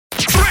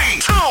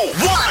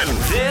1.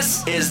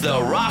 This is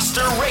the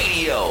Roster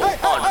Radio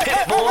on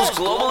Pitbull's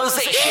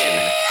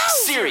Globalization,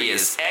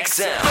 Sirius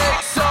XM.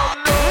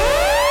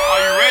 Are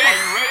you ready?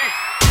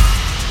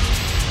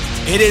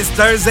 It is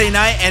Thursday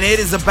night, and it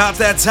is about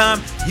that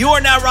time. You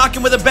are now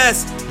rocking with the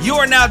best. You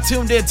are now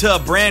tuned into a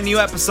brand new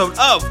episode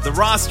of the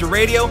Roster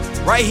Radio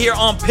right here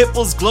on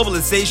Pitbull's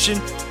Globalization,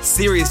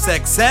 Sirius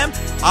XM.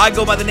 I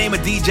go by the name of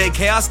DJ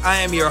Chaos. I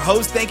am your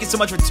host. Thank you so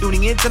much for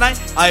tuning in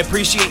tonight. I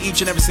appreciate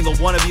each and every single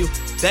one of you.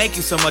 Thank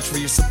you so much for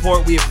your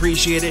support. We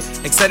appreciate it.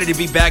 Excited to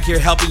be back here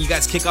helping you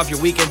guys kick off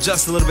your weekend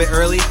just a little bit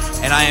early.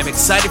 And I am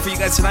excited for you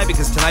guys tonight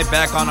because tonight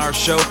back on our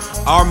show,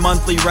 our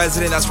monthly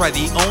resident, that's right,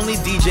 the only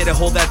DJ to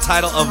hold that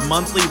title of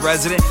monthly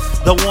resident,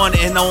 the one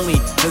and only,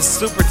 the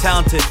super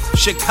talented,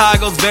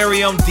 Chicago's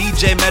very own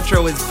DJ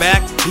Metro is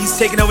back. He's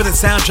taking over the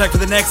soundtrack for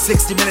the next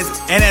 60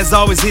 minutes. And as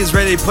always, he is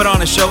ready to put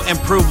on a show and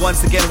prove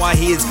once again why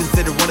he is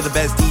considered one of the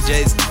best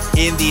DJs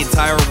in the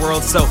entire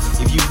world. So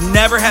if you've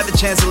never had the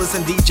chance to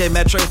listen to DJ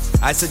Metro,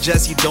 I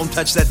suggest you don't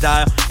touch that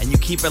dial and you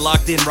keep it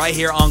locked in right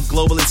here on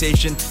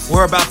Globalization.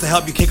 We're about to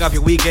help you kick off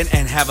your weekend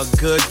and have a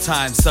good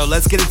time. So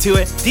let's get into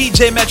it.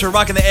 DJ Metro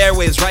rocking the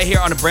airwaves right here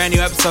on a brand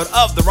new episode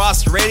of the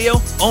Roster Radio,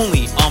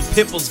 only on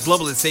Pitbull's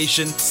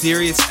Globalization,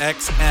 Sirius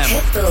XM.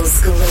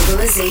 Pitbull's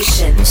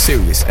Globalization,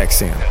 Sirius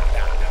XM.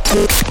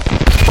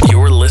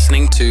 You're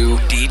listening to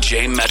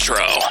DJ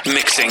Metro,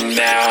 mixing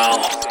now.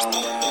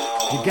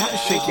 You gotta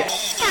shake it.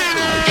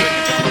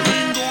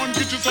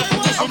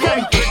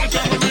 Okay.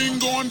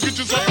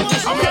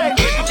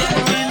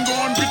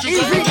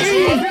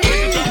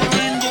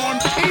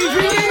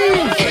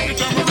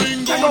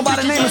 I go by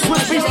the name of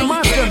Swiss Beast the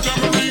Monster.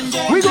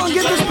 We gonna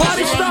get this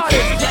party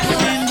started.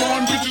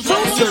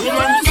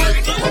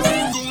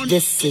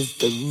 This is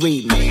the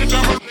remix.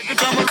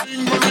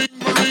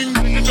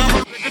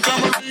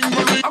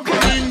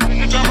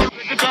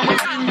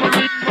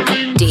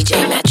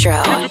 DJ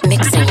Metro,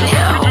 mixing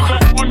now.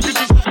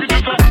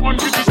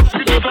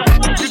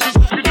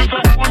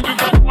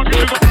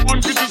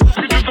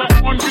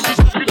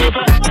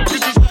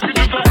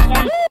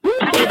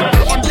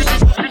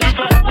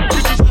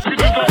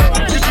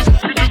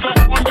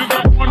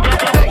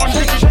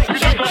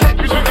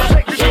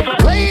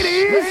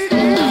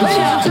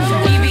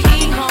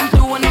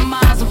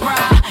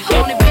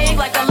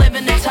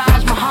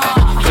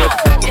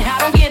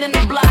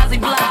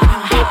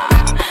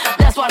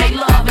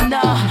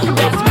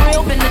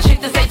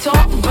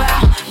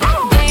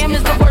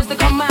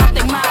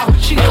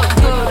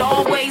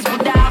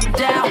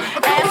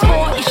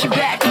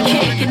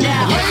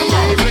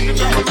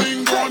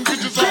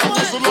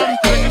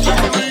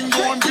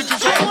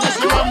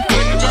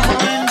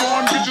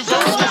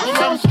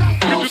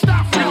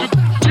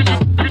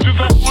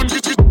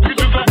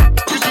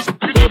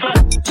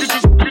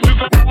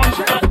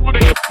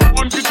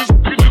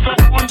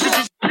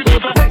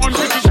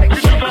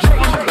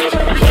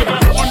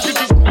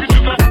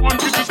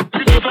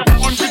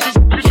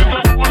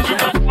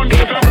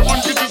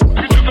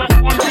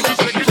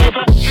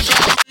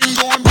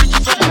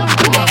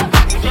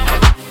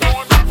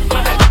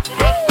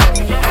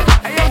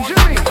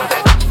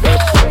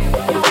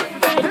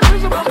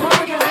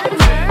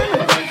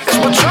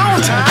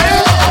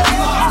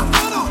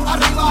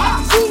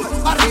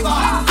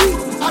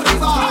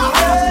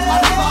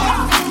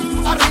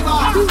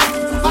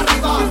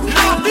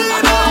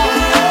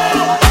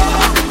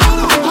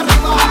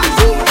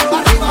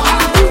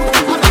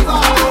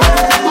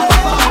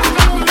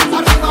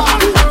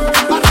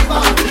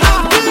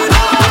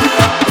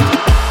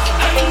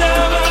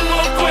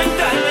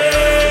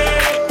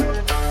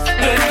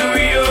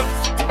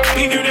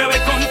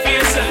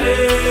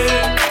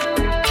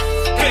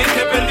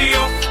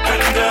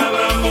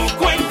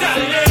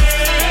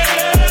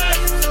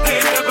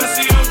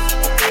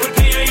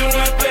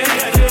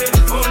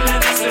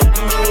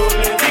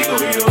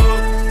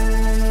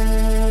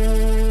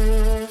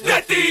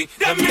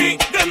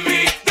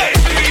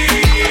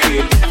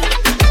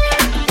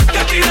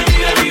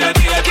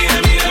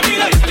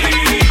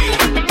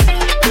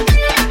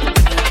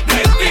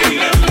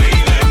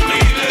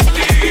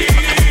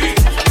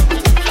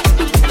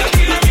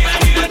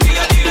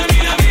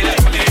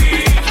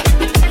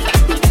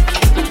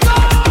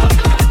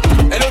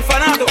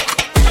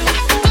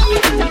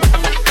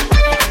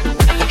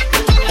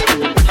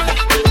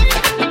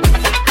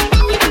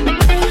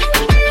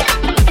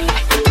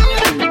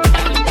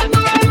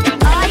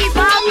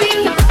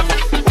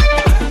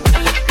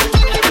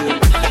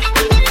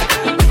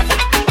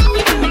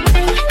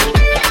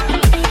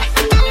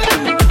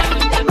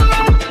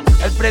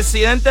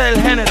 presidente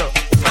del género.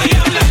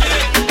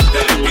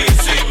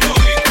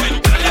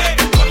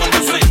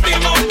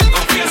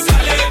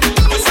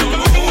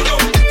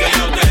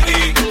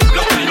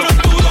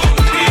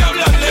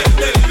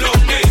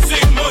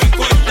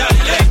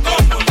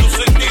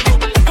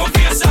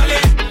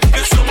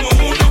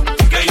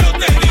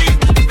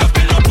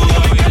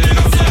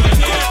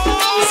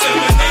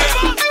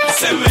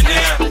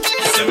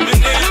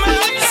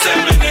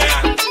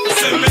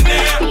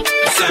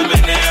 Se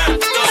menea,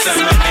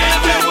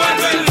 me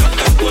vuelve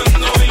loco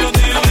cuando yo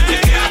digo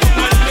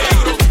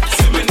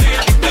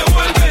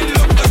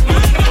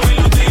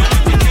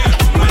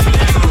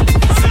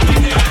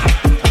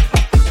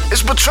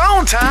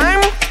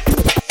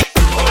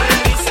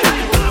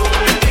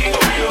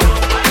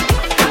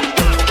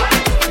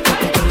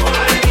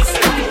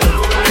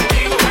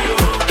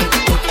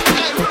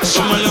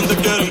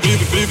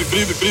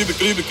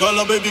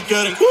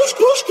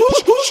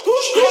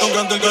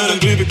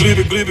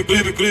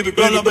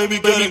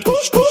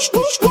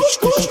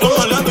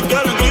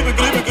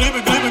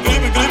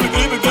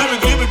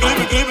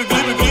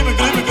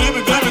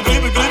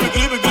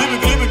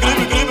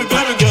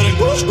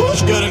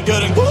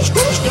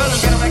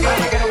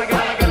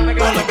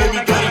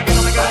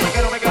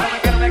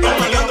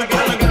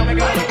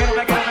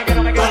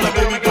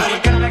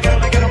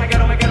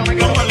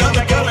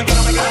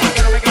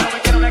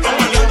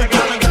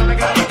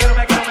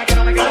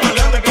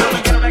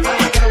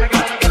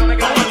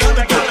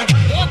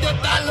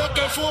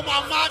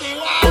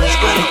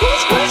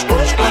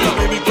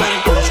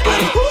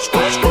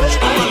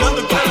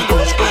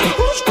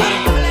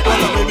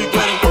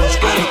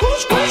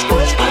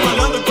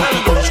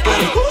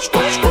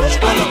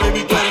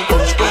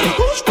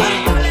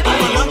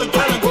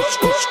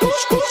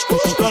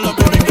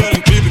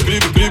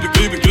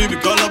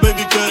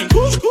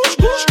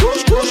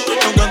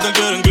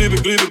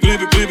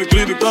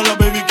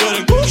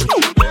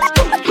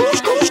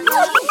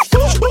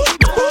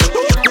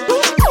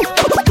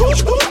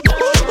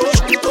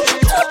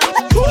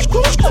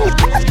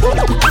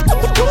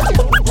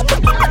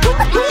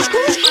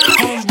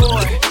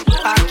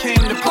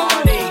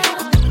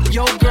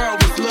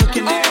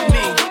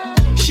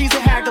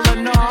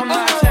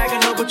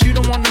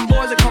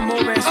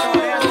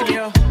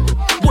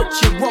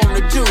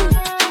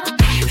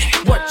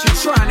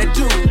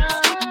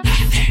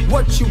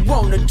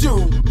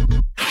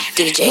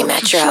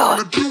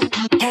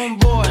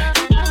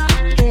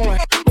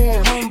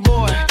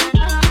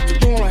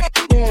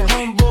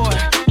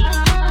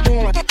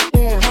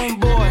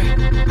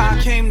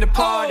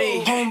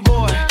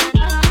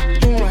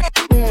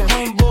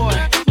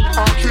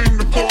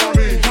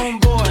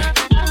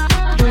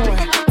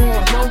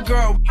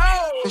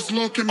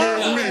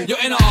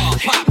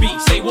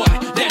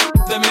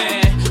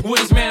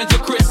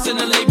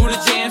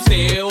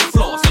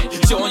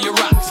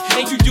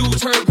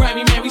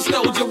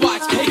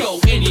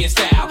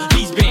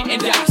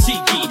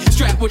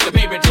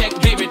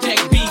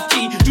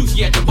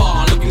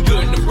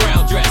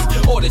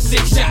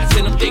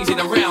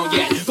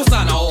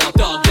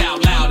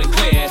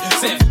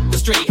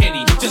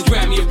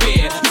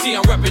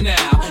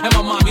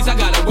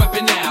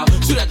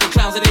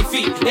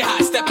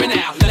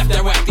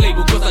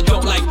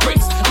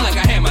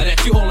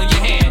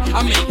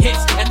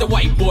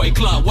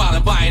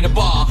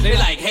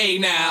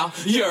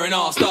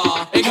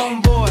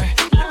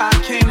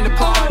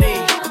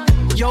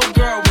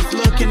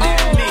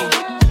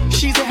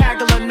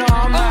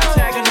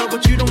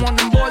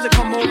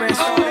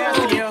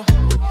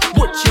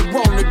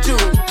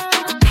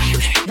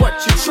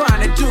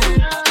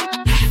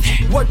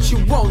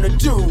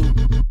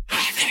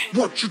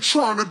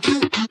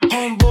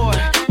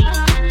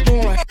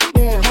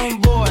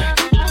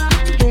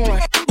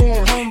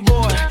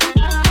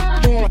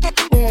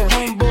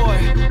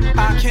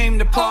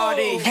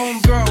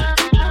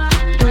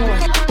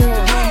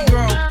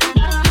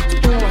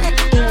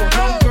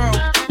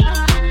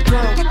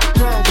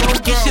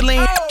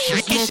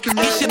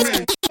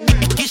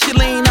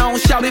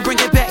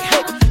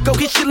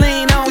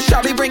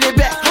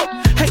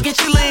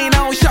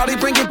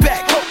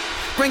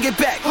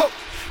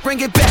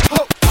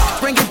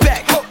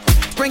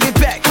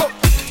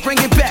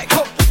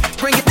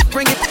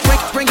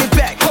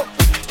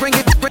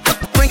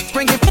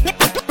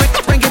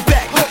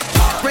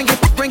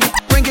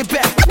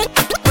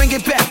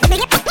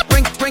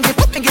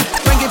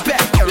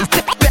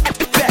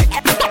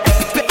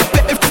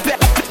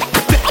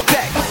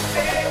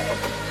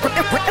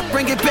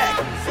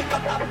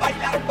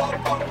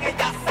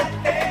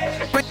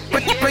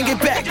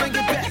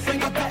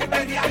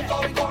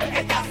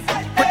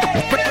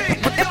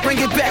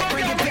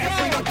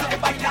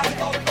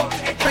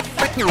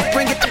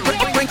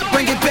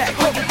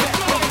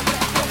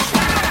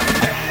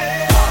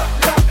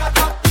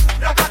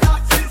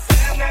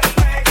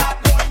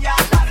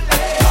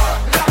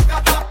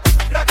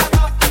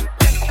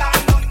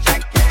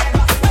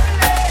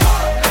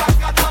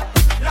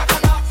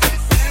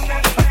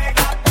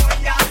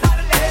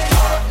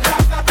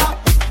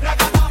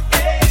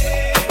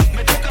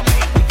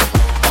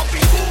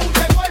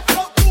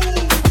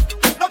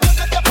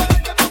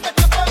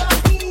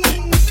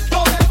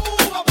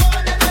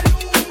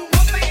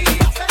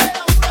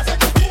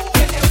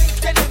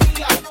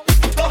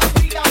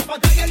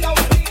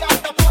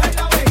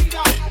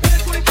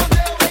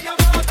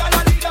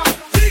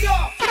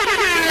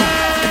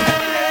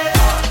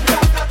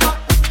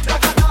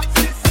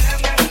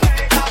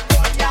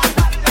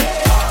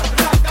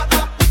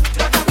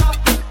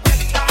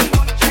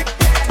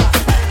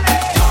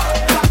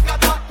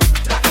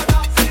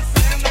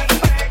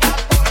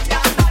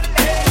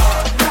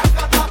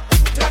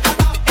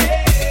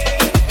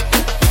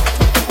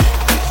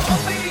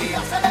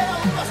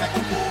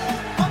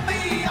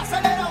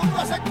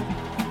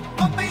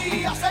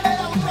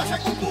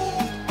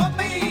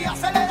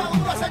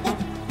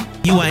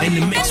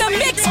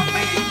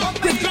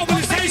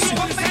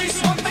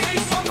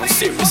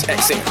Sirius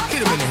XM.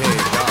 Hit him in the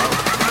head, dog.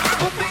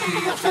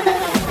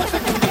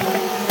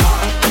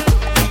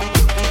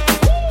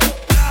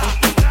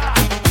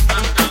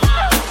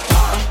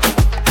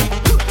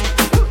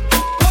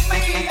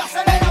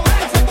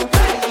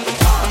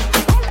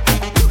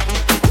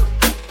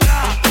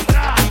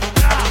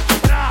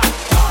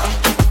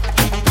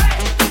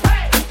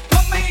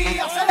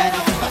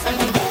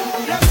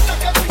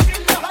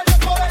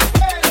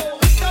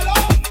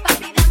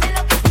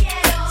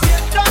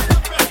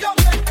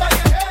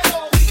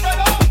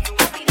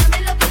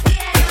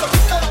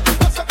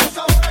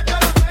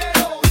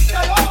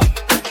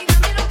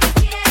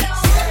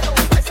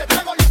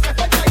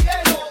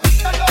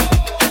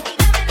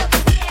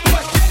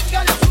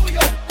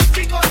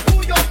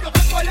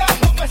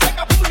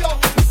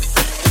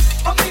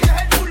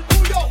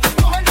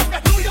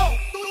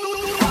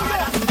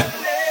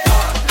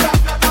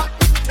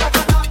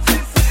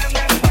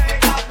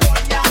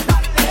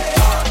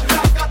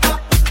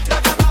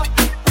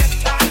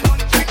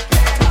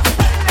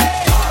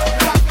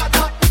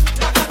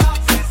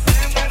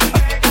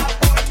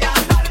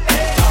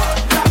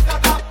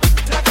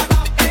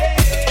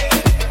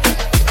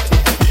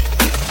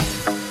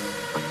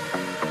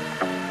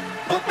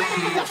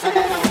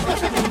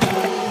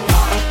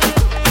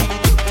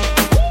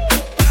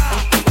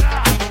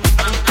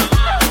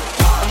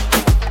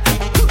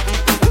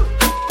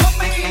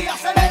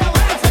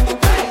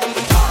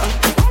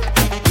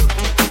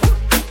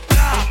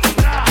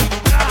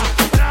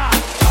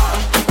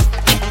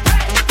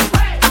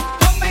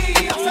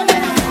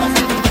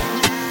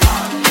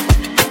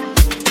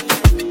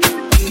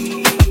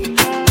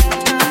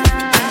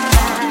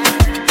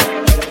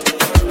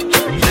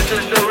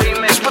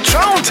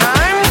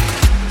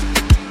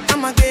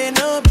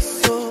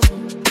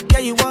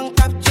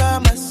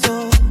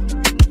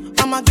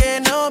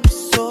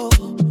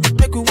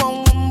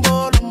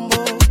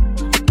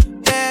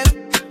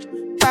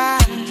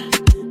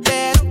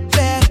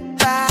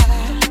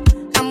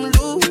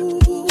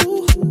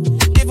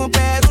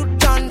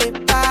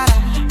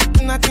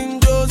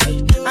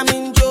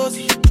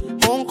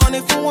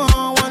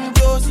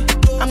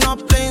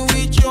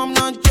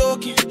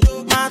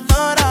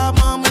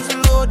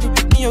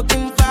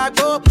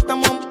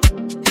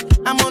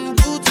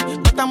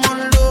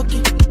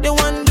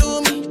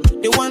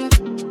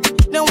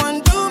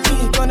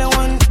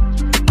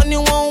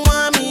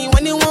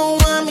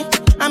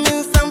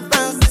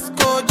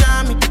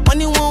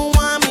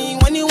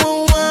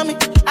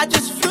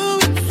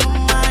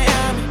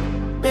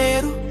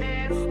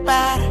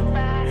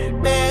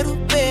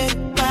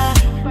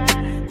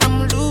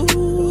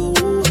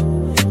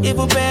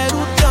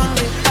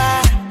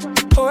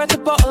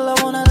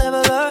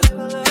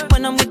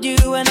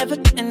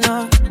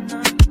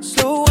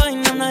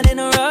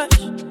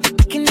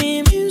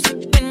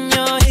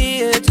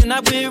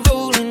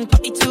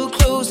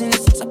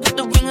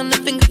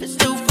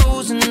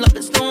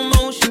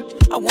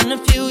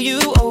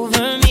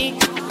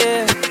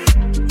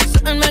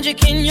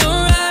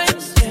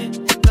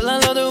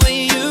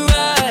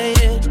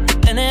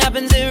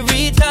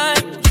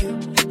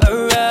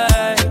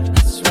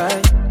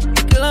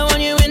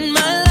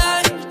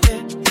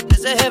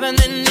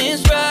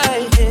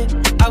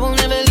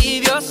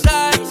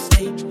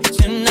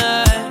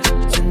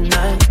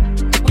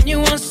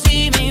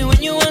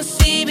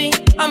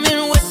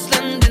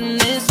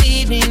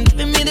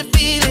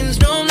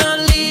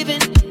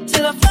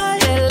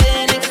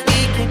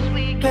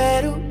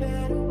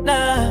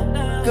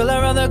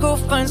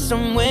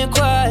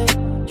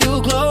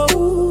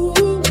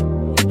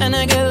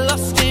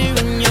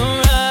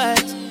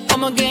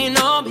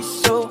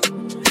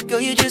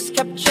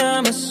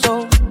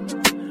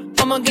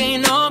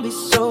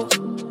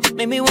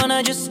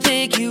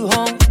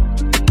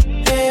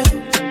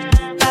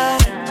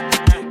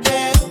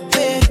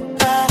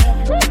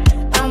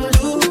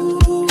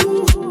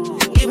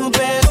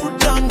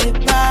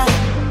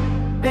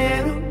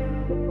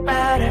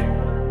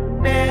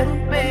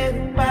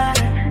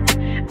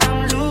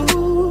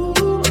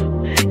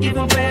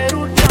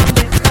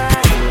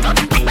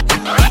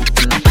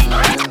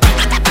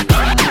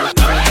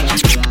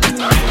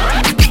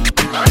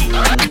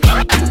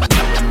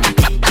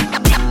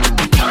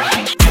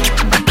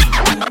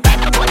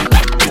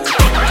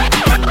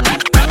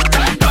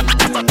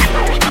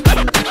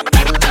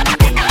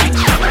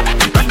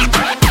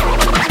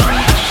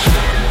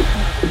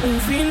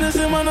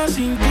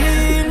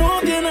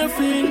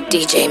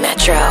 DJ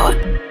Metro.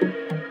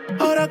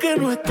 Ahora que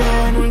no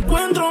está, no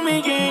encuentro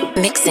mi game.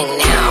 Mixing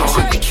now.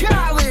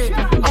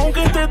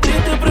 Aunque esté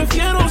triste,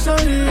 prefiero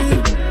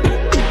salir.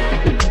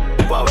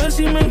 Pa' ver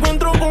si me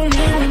encuentro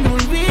conmigo y me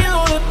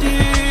olvido de ti.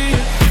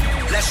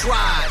 Let's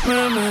ride.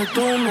 Me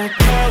meto unos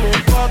tragos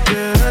pa'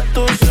 que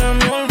esto se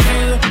me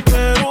olvide.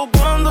 Pero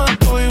cuando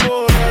estoy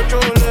borracho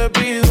le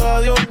pido a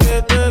Dios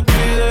que te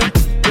cuide.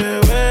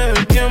 Bebé,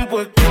 el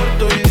tiempo es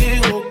corto y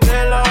digo que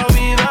la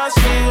vida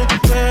sigue.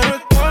 Pero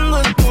es cuando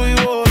estoy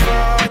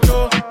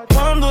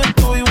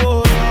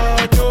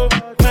borracho,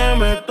 me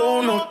meto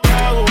unos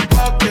tragos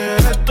pa' que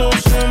esto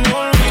se me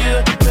olvide.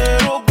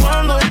 Pero cuando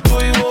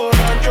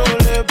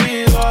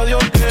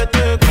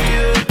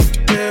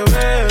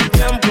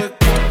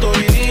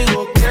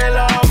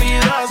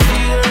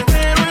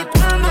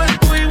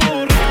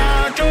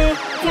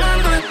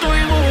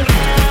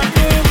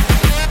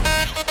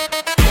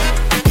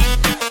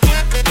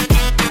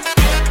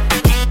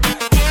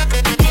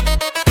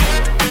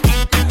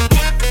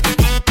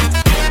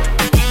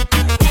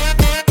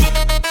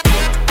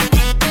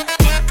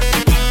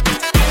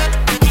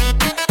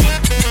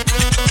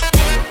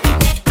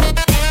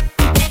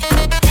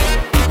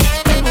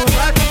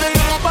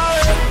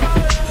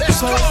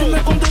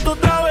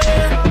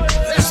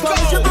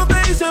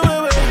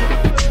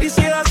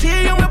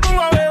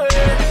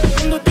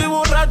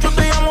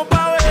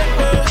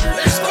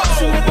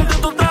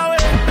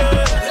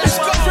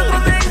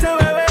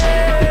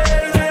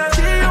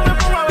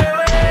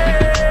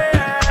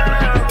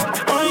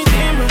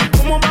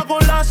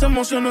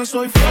ocasiones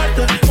soy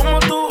fuerte, como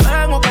tú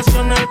en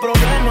ocasiones el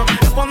problema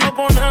es cuando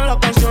ponen las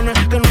canciones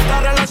que en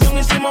nuestra relación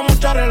hicimos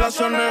muchas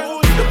relaciones.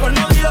 Después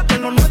no digas que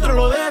lo nuestro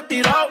lo dejes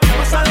tirado.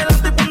 Más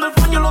adelante cuando el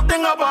sueño lo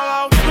tenga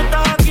apagado. No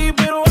estás aquí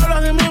pero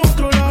hablas de mí en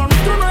otro lado.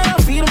 Nuestro no era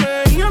firme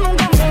y yo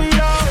nunca me he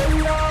virado.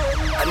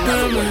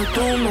 Me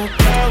meto unos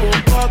tragos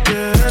pa'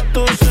 que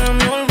esto se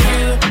me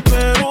olvide,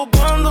 pero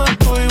cuando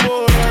estoy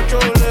borracho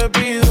le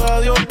pido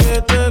a Dios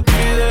que te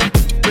cuide.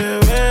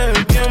 Bebé,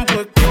 el tiempo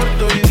es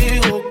corto y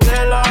digo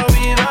que la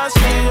vida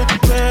sigue,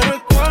 pero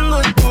es cuando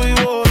estoy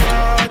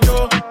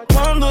borracho,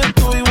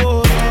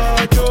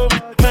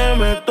 me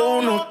meto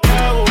unos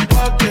tragos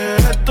pa' que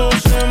esto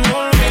se me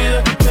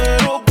olvide,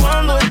 pero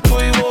cuando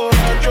estoy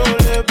borracho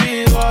le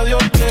pido a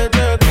Dios que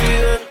te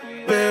cuide.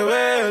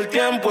 Bebé, el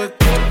tiempo es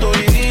corto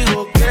y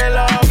digo que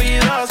la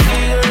vida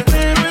sigue,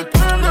 pero es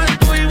cuando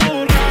estoy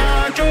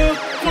borracho,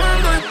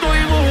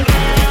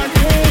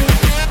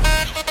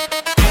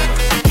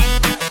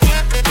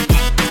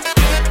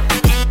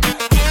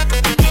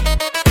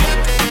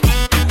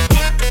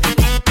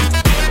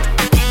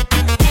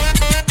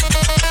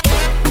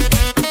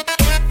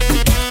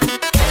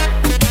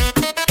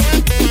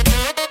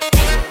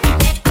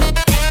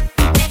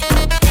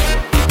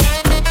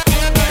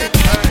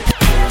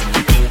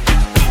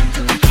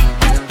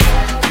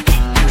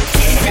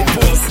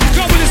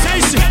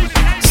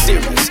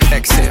 Sirius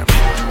XM.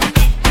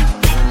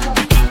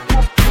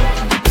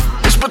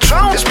 It's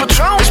Patron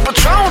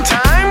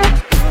time.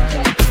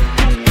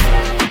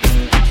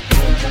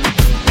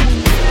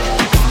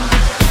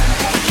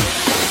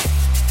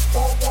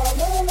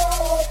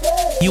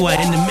 You are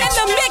in the mix.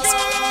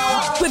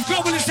 With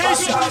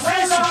globalization.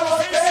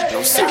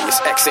 No Sirius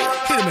XM.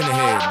 Hit him in the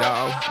head,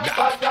 dog.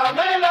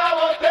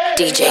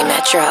 DJ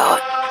Metro.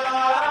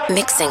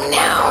 Mixing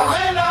now.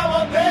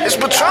 It's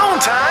Patron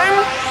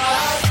time.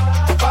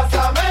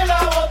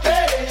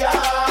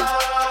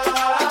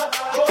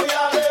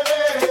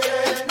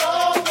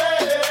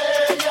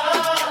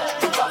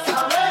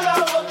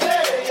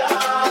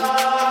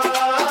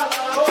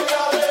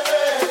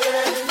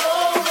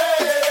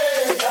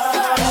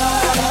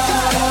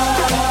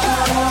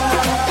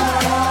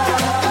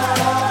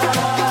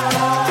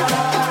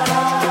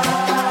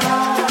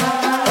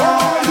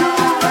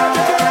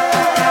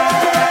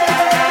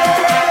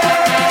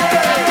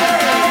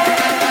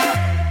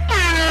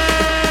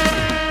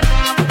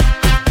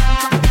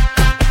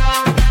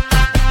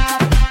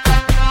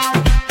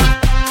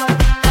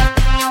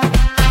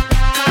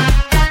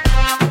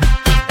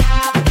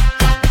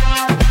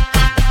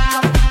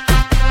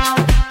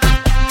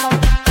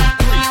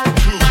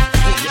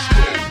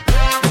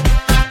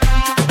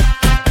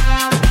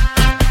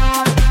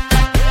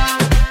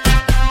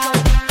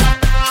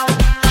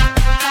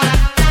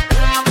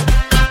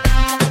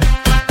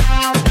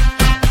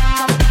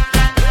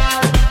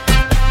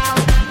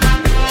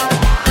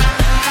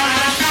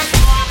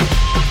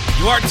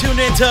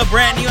 To a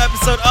brand new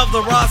episode of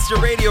the Roster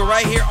Radio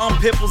right here on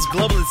Pitbull's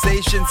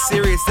Globalization,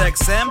 Sirius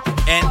XM.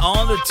 And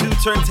on the two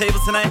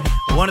turntables tonight,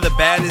 one of the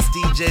baddest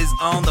DJs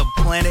on the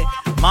planet,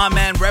 my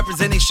man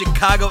representing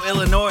Chicago,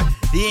 Illinois,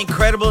 the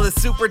incredible, the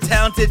super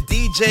talented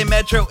DJ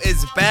Metro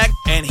is back,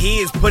 and he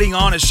is putting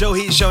on a show.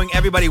 He is showing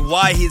everybody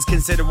why he is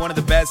considered one of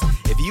the best.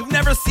 If you've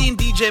never seen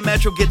DJ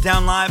Metro get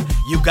down live,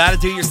 you've got to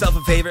do yourself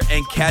a favor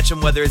and catch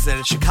him, whether it's at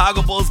a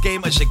Chicago Bulls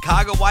game, a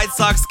Chicago White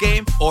Sox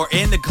game, or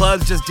in the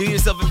clubs. Just do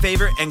yourself a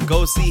favor and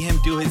go see him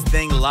do his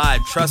thing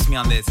live. Trust me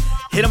on this.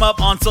 Hit him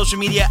up on social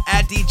media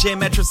at DJ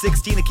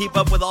Ep.16 to keep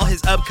up with all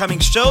his upcoming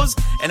shows.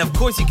 And of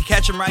course, you can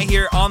catch him right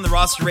here on the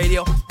Roster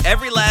Radio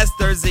every last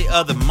Thursday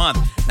of the month.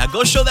 Now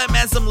go show that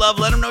man some love.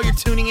 Let him know you're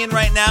tuning in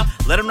right now.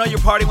 Let him know you're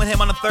partying with him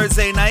on a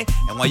Thursday night.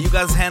 And while you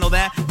guys handle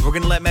that, we're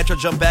going to let Metro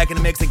jump back in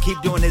the mix and keep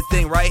doing his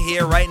thing right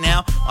here, right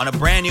now, on a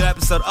brand new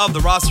episode of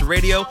the Roster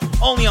Radio,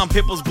 only on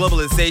Pitbull's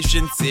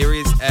Globalization,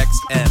 Sirius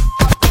XM.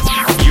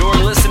 You're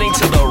listening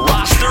to the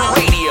Roster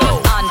Radio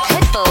on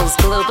Pitbull's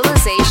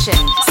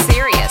Globalization,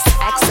 Sirius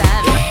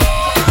XM.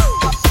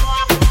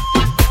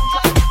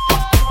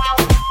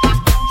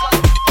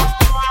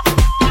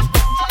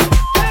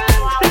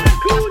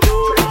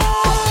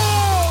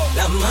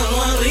 La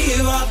mano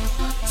arriba,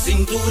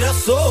 cintura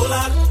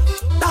sola,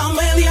 da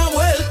media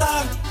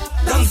vuelta,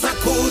 danza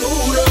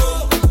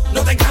kuduro,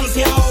 no te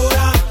canses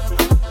ahora,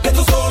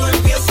 esto solo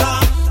empieza,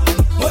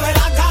 mueve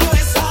la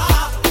cabeza,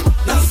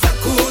 danza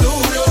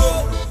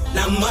kuduro,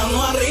 la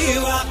mano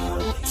arriba,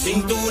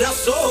 cintura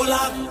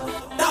sola,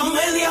 da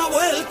media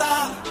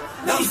vuelta,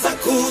 danza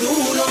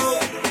kuduro,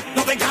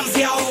 no te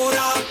canses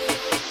ahora,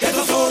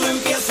 esto solo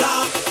empieza,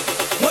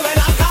 mueve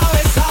la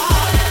cabeza,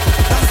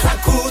 danza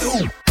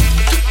kuduro.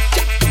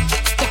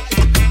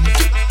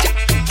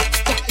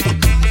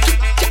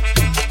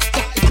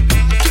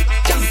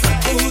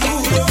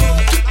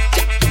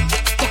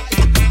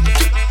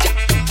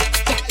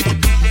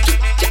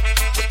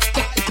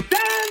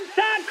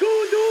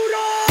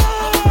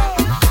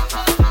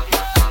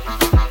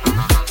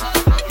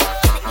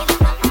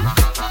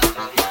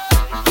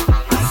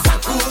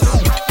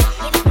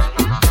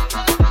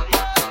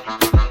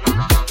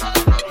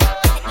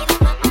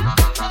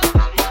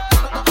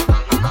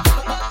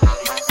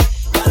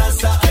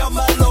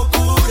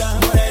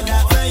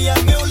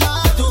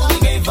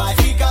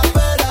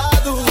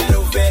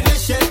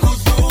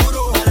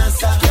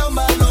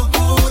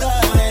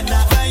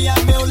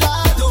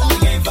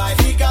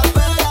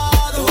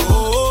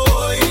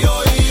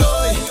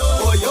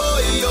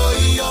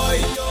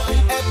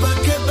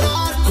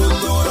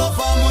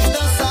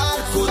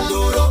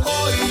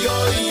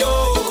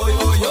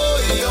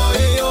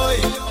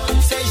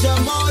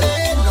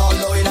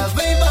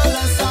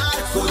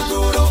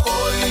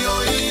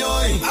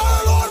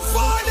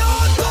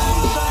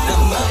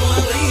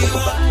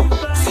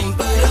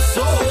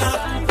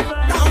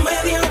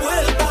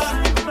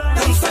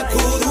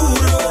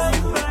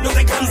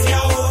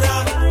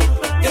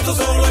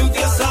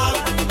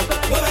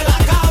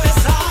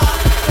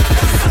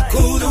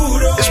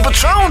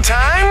 Mixing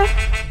time?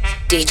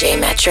 DJ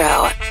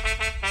Metro.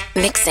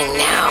 Mixing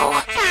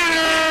now.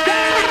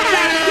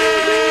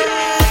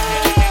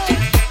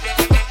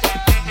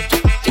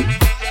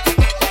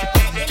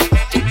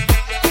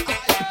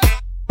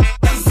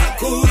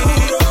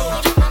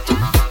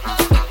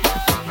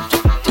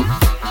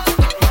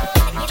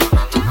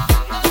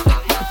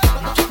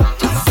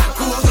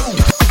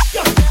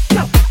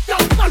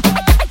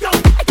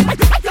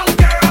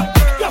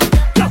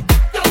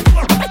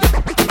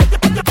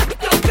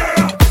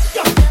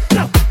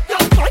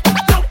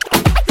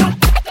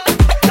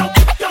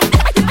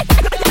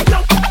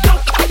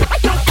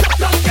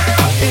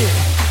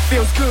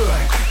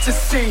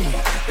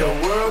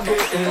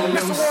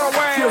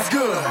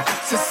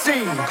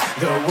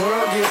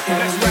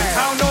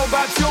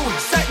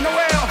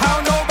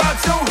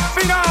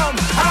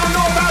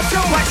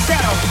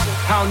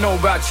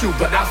 You,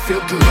 but I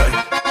feel good.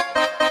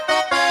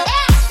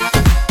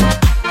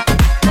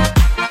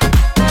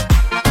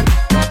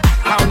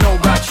 I don't know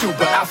about you,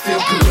 but I feel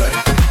good.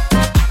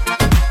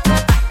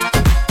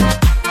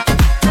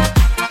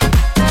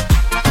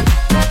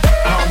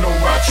 I don't know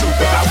about you,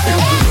 but I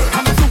feel good.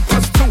 I'm 2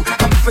 + 2,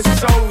 I'm for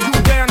show. You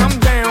down, I'm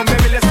down,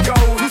 baby, let's go.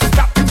 You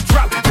stop, you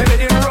drop, baby,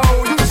 then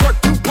roll. You twerk,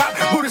 you pop,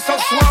 booty so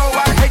slow.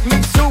 I'd hate me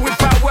too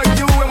if I were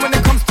you. And when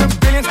it comes to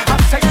billions,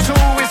 I'll take 2.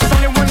 It's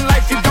only one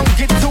life, you don't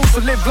get 2, so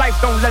live life,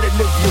 don't let it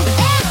live you.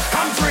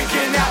 I'm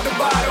drinking out the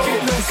bottle,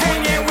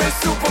 hanging with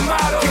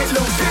supermodels.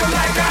 Feel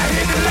like I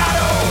hit the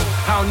lotto.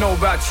 I don't know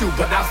about you,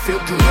 but I feel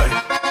good.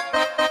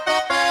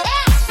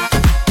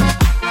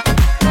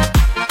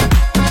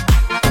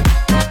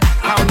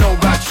 I don't know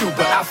about you,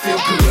 but I feel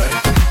good.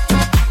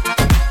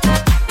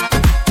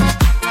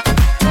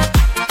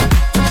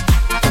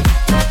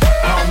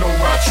 I don't know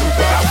about you,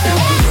 but I feel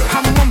good.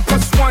 I'm 1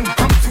 + 1,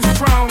 I'm too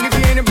strong. If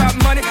it ain't about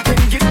money, then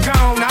get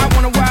gone. I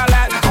wanna wild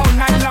out all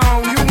night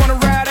long. You wanna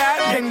ride out,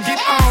 then get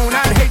on.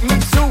 I'd hate me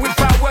too if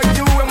I were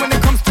you. And when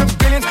it comes to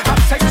billions,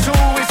 I'll take 2.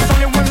 It's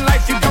only one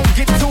life, you don't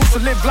get 2, so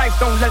live life,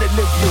 don't let it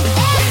live you.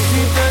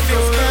 Si te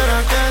tuviera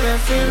que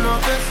decir lo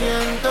que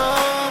siento,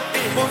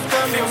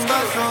 búscame un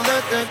vaso de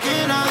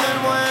tequila del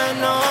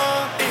bueno.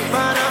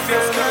 Para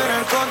perder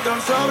el control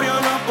sobrio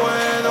no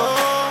puedo,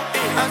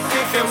 así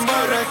que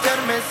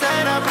emborracharme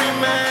será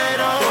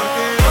primero.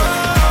 Porque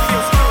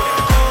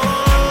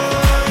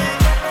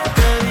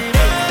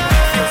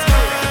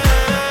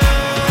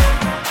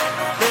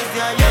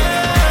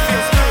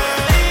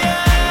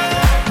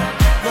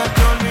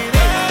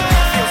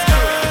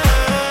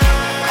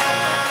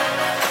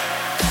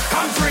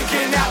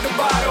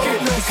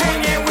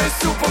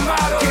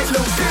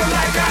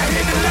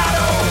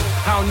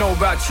I don't know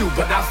about you,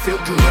 but I feel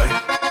good.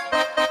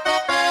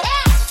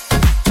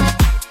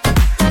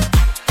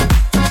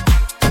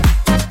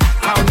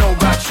 I don't know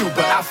about you,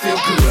 but I feel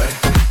good.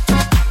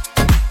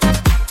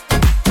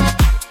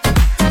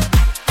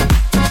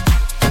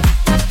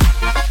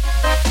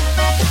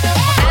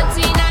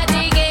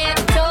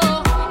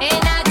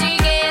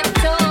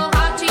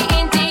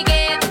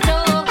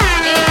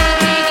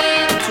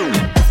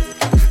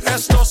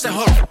 Esto se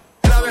jodió.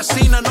 La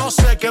vecina no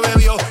sé qué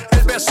bebió,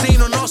 el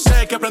vecino no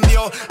sé qué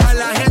prendió, a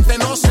la gente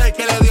no sé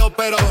qué le dio,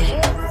 pero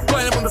todo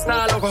el mundo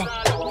está loco,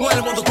 todo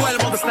el mundo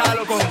está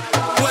loco,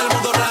 todo el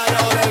mundo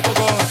rayado del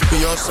coco.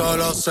 Y yo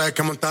solo sé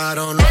que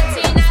montaron.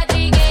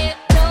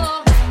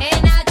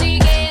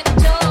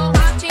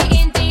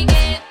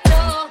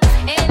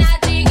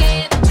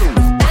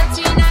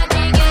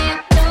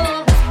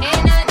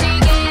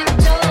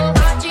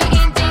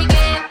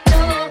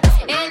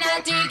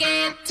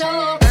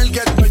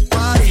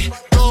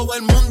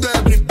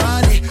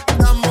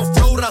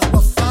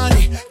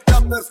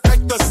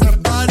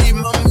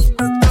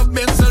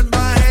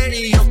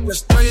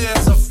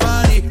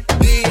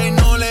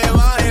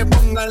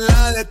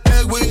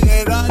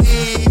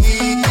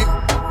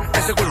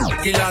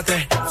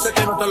 Sé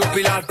que no te los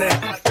pilates.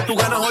 Tú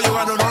ganas o yo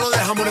gano, no lo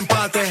dejamos un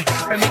empate.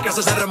 En mi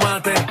casa se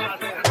remate.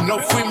 No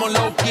fuimos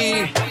low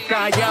key,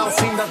 callados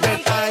sin dar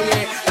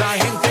detalles. La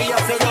gente ya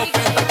se dio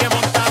cuenta que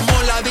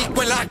montamos la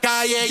disco en la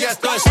calle. Y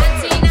esto es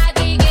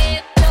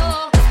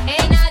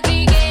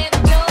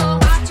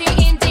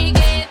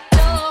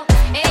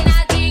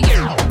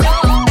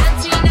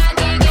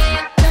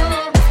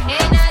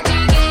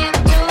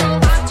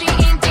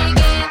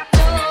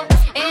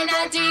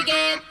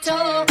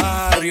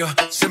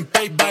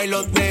siempre hay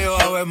bailoteo,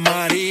 Ave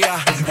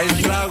María.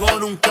 El trago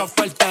nunca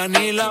falta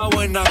ni la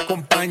buena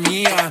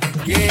compañía.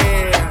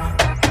 Yeah,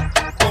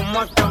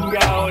 cómo ha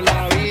cambiado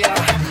la vida.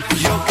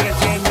 Yo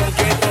crecí en el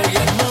gueto y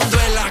el mundo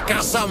es la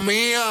casa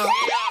mía.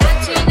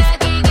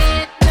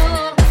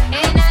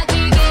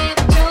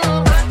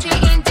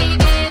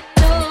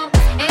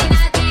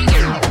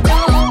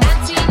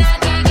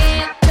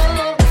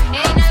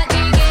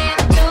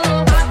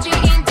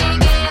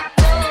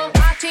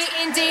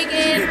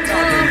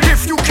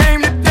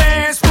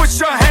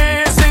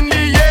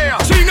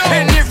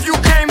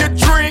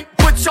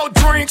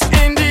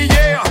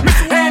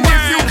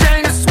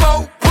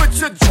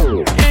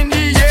 In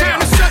the air,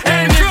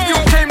 and if you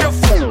came to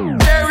fool,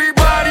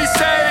 everybody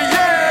say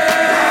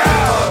yeah.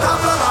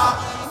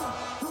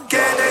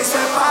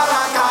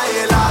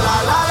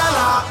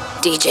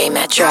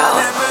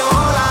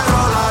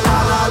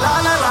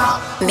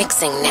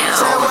 Mixing now.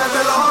 Se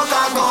vuelve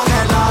loca con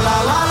el la la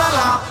la la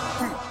la.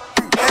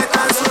 Está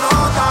en su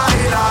nota y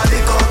la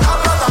disco está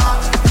rota.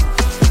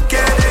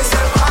 Quiere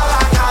irse pa'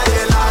 la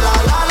calle, la la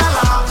la la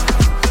la.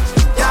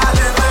 Ya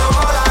le pegó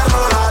la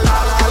rola, la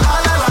la la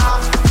la la.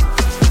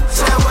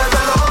 Se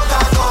vuelve loca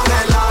con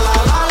el la la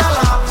la la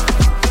la.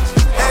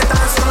 Está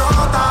en su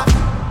nota.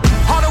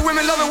 All the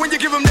women love it when you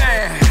give them that.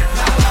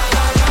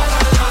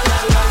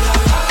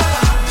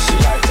 She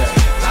like that.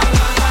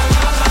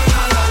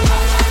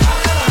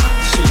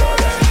 She love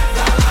that.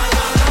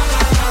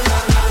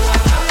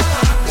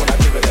 When I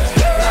give her that.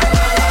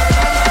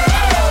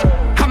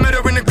 I met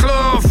her in the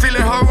club,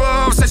 feeling her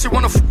up, said she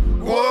wanna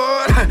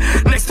what?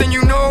 Next thing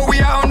you know, we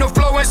out on the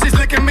floor and she's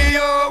licking me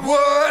up,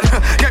 what?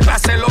 Qué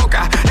clase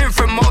loca,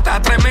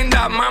 enfermota,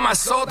 tremenda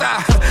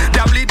mamazota.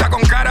 Diablita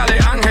con cara de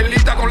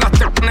angelita, con las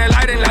en el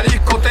aire en la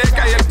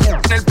discoteca y el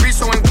en el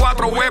piso en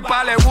cuatro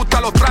huepas. Le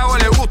gustan los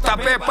tragos, le gusta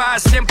pepa,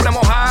 siempre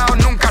mojado,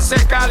 nunca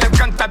seca, le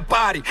encanta el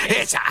party.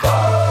 Echa.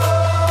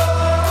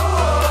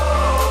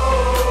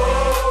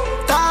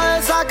 Está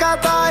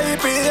desacata y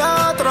pide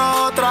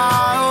otro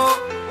trago.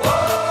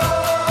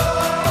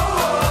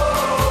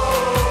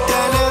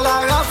 Tiene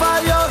la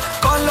gafa yo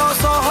con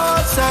los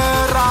ojos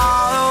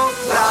cerrados.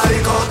 La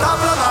disco está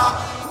flota.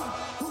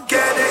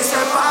 Quiere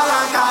irse pa'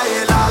 la calle,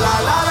 la la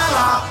la la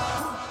la.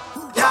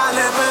 Ya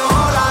le pegó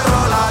la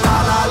rola, la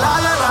la la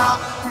la la.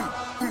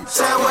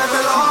 Se vuelve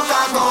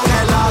loca con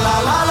el la la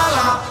la la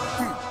la.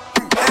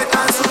 Está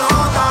en su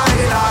nota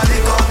y la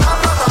disco está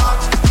flota.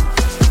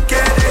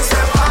 Quiere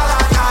irse pa'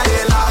 la calle,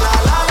 la la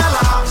la la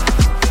la.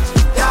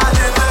 Ya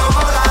le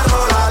pegó la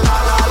rola, la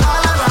la la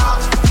la la.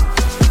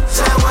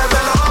 Se vuelve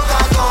loca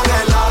con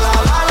el la la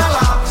la la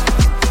la.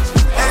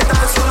 Está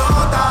en su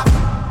nota.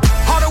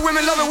 All the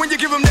women love it when you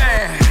give them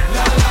that.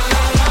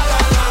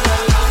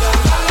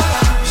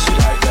 She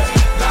like that.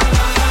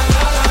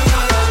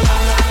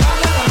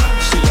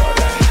 She love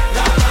that.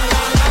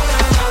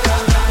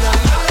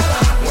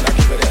 When I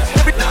give her that.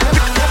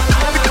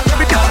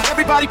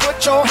 Everybody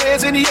put your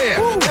hands in the air.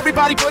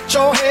 Everybody put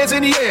your hands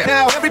in the air.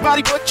 Now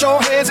everybody put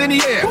your hands in the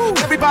air.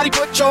 Everybody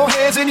put your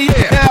hands in the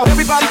air. Now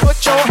everybody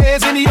put your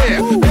hands in the air.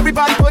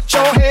 Everybody put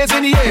your hands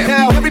in the air.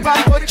 Now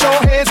everybody put your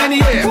hands in the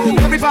air.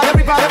 Everybody,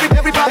 everybody,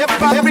 everybody,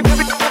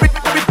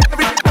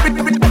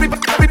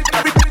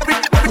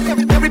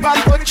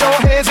 everybody put your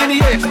hands in the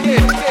air.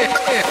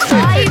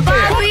 Hi,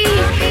 Bobby.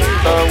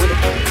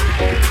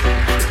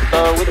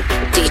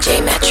 DJ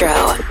Metro.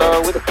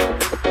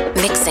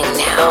 Mixing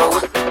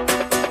now.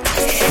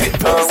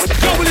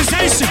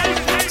 Globalization.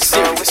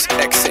 Sirius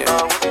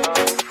XM.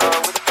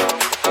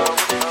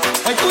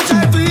 Escucha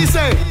esto y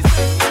dice.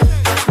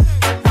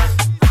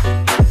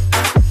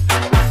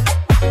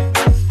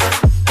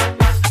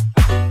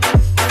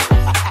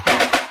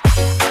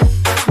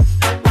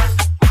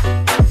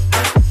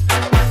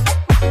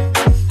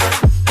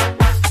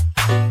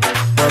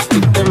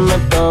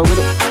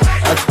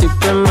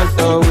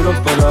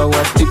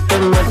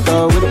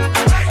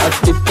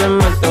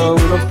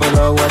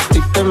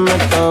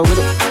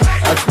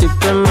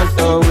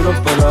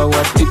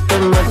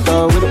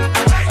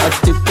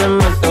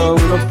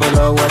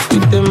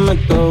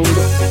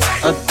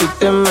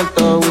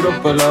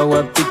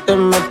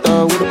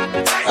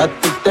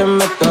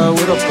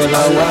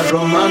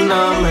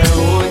 Romana me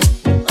voy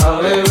a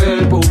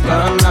beber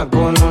bucana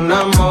con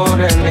una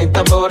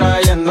morenita por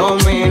allá en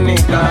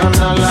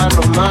Dominicana. La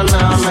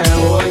romana me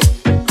voy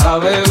a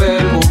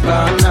beber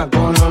bucana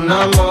con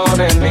una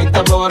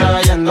morenita por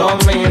allá en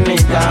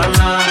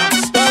Dominicana.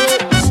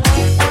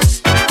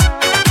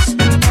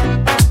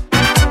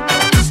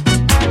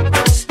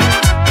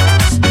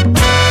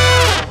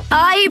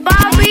 Ay,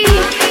 Bobby.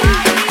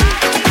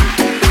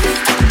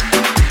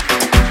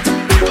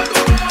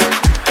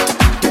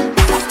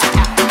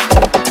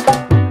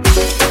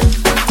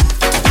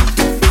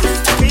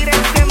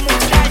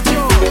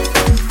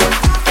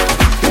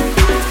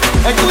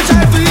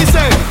 Escucha esto y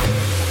dice.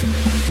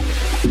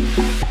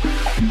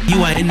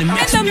 You are in the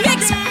mix.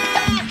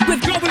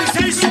 With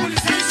globalization.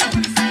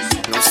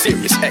 No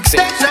Sirius Te XM.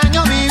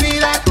 extraño mi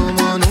vida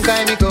como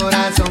nunca en mi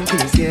corazón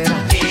quisiera.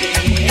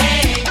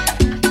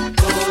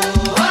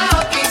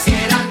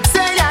 Quisiera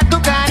sellar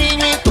tu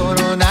cariño y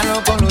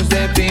coronarlo con luz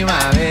de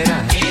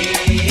primavera.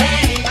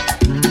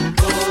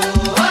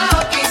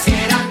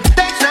 Quisiera.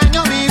 Te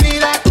extraño mi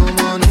vida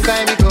como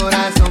nunca en mi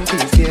corazón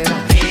quisiera.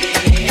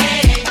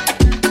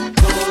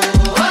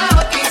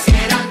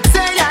 Quisiera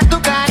sellar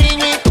tu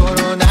cariño y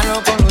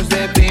coronarlo con luz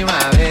de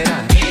primavera.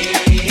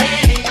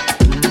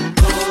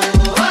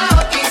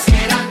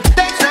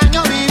 Te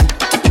extraño mi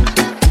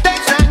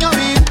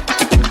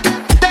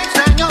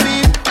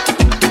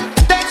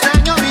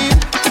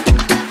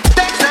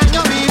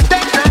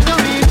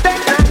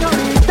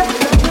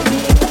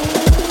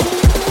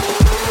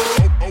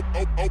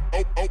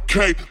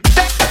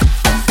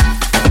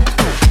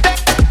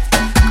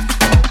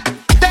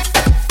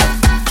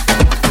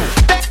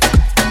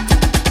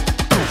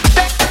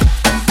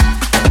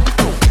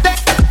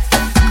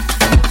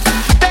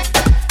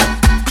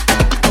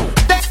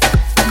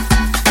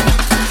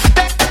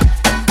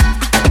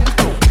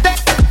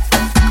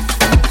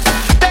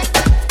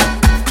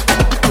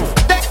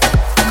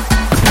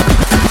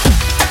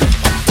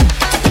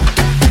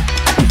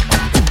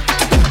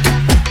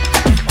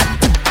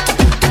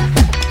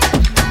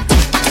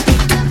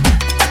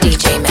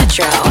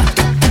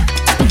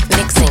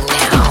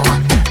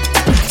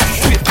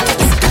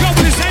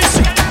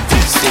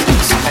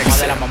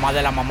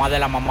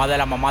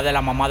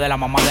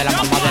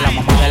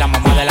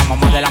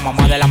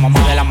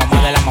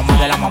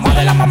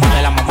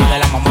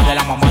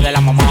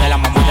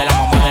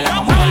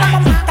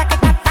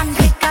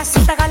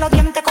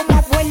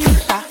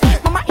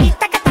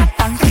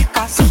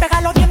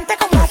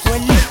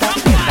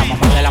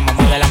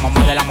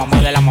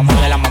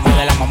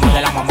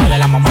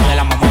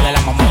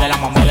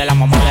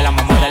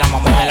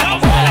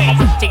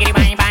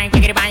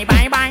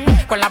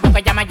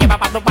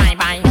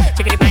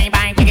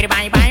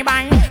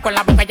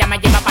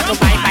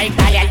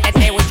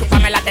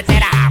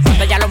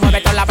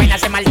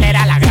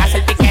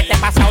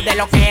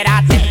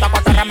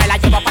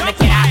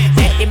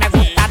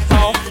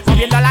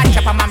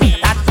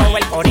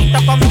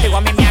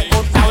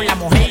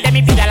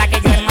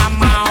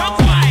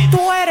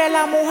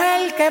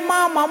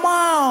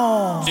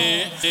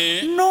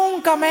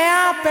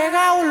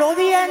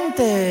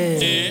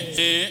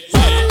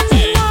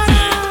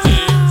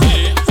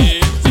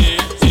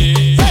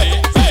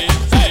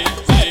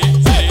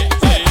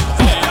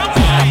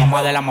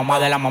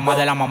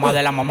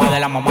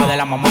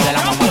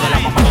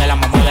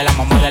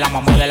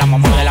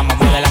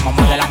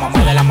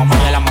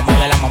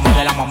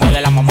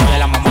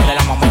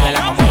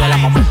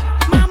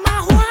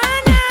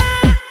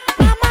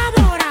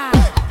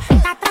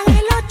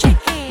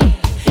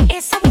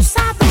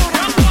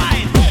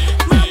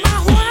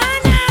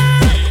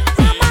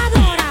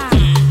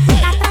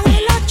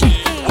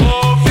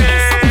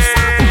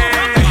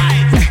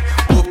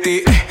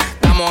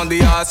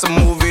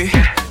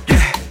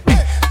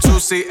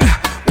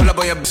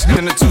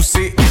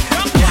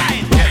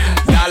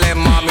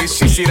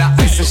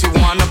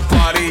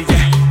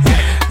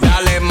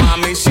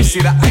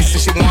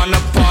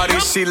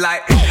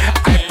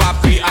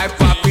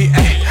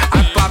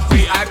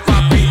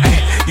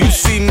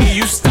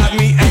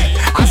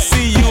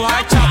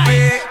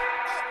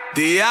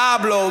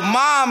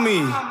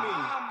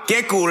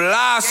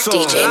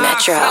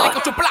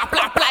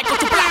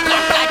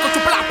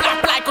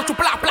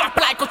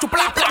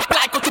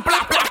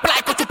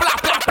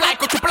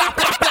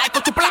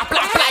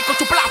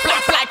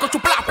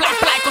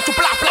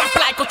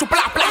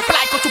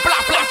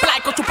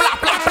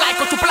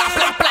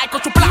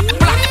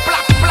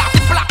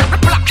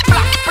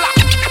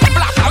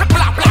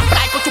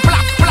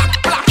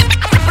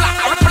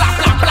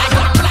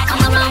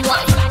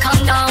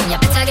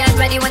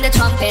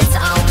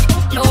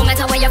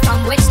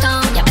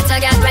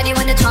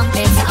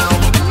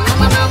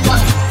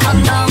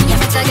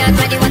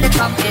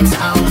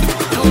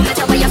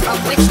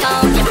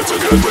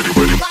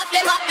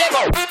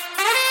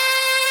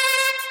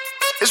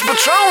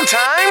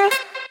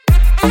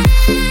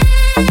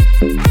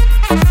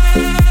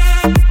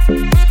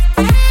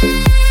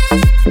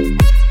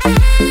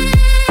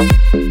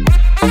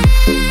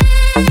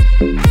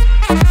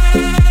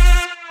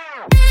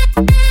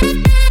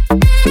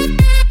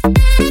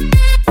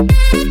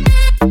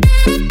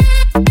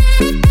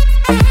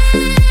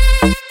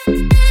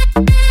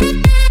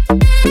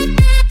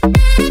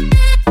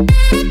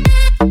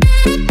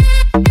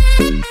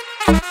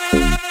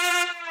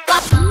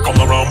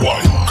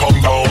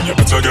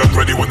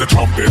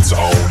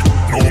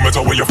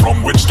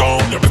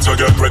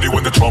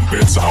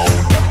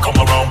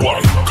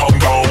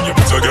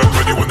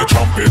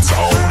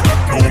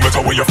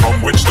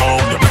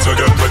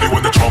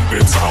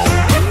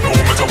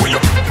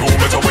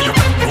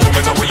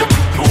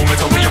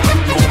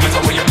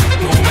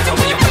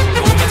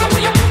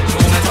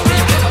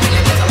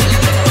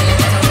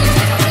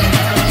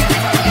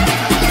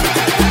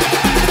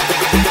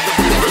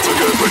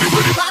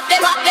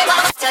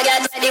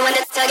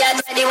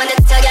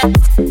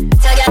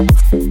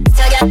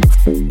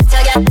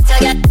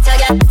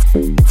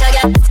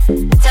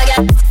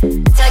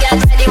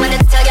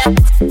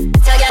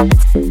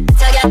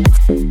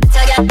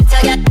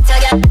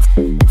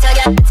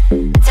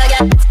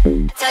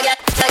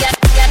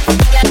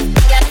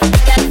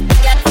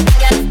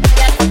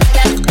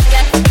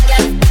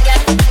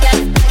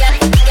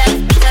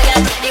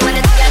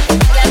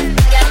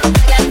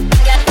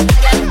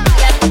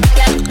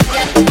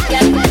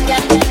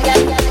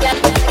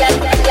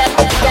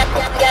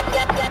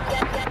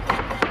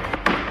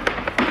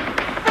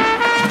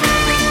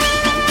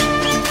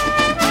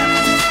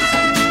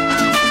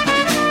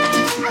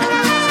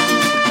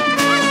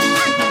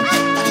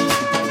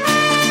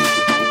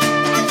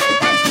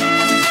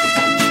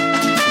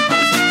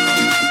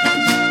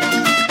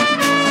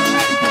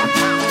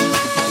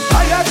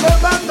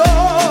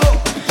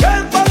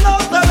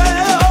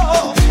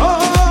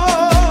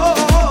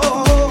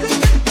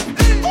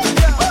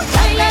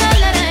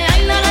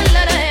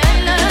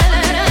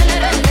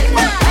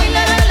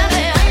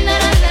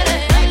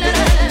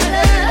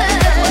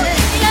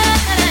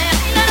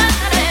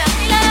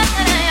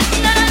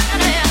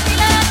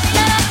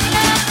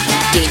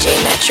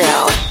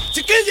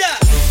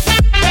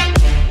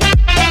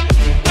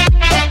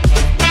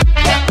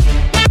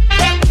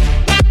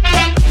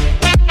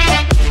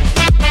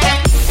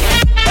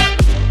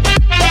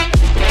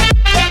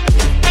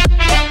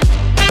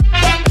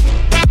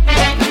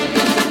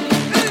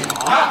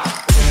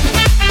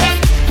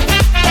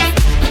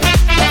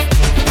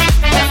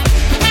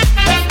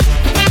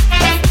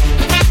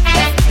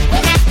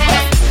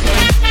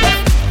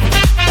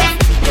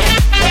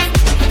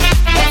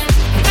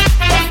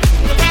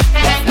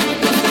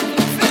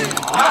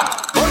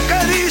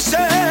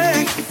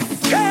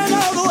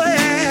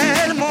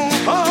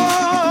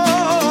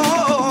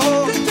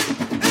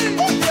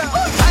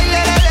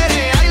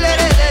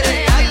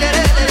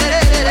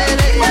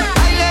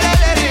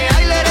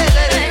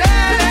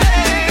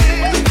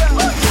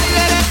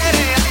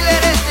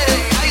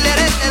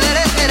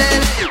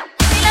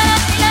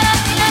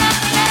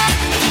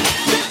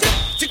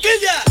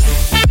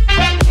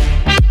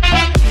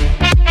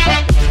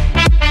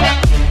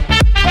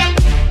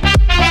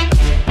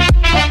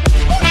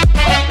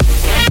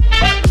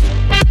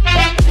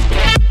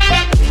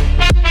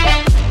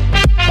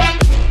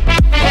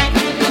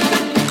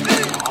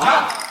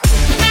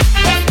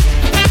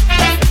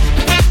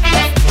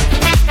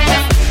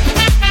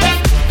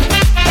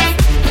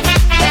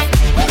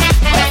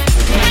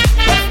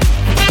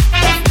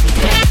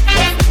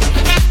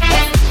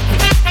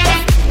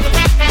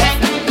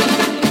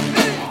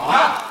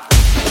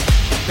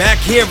Back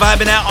here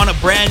vibing out on a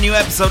brand new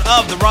episode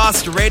of The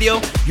Roster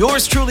Radio.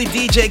 Yours truly,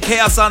 DJ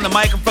Chaos on the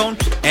microphone,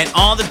 and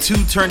on the two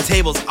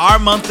turntables, our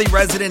monthly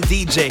resident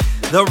DJ,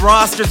 The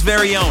Roster's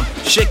very own,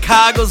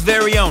 Chicago's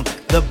very own,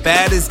 the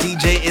baddest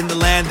DJ in the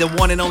land, the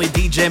one and only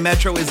DJ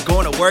Metro is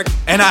going to work.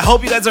 And I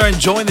hope you guys are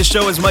enjoying the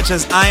show as much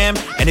as I am.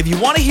 And if you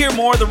want to hear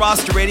more of The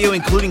Roster Radio,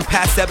 including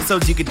past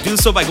episodes, you can do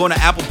so by going to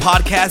Apple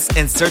Podcasts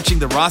and searching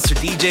The Roster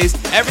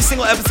DJs. Every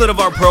single episode of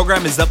our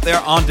program is up there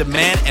on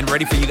demand and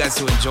ready for you guys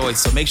to enjoy.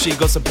 So make sure you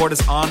go support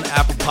us on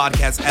Apple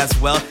Podcasts as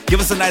well.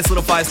 Give us a nice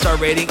little 5-star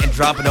rating and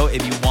drop a note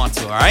if you want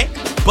to, all right?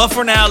 But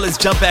for now, let's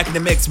jump back in the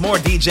mix. More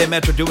DJ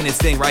Metro doing his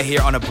thing right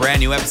here on a brand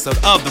new episode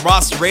of The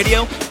Roster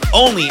Radio,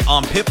 only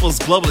on Pitbull's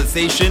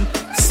Globalization,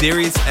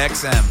 Sirius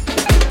XM.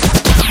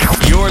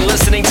 You're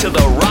listening to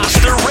The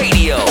Roster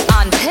Radio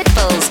on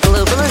Pitbull's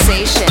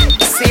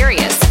Globalization,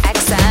 Sirius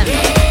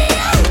XM.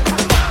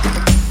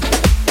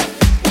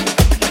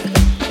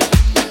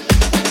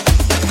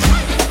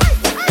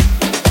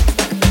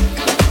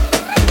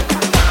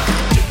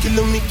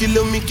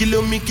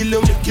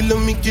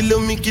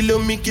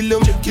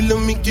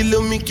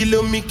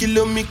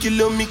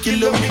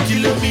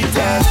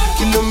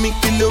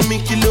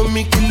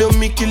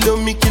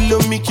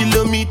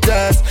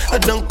 Kilometers. I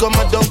don't come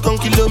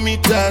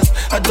kilometers.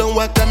 I don't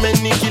walk that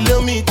many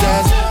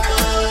kilometers.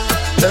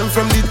 Learn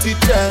from the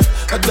teacher.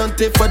 I don't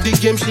take for the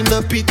game, she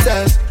no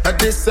pitas. I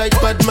decide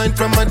bad mind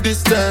from a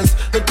distance.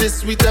 Not this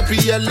sweet, I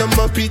be all on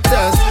my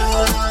pitas.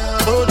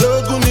 Oh,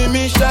 Doguni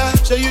Misha,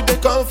 show you the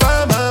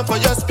confirmer for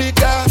your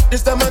speaker.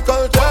 This time I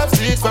call drop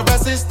 6 for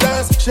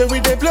assistance. Show we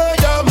they blow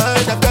your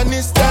mind,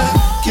 Afghanistan.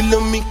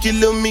 Kilometers.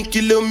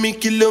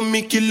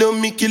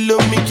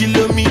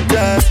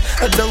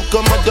 I don't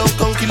come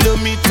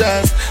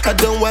kilometers. I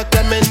don't walk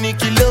that many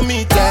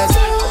kilometers.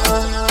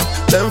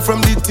 Learn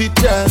from the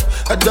teacher.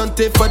 I don't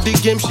take for the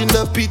game, she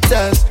no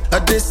pitas. I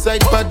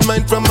decide bad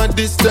mind from a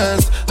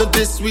distance. Not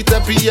this sweet, I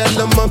be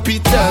all on my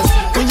pitas.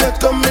 When you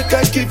come, make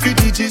I give you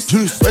digits.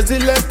 When's the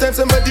last time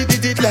somebody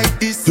did it like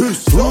this?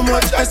 So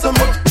much ice on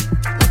my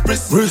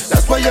wrist.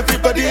 That's why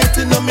everybody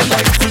hating on me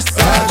like this.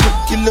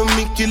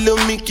 Kilometers.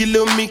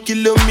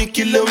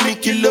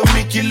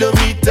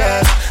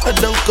 I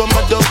don't come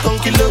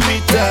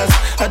kilometers.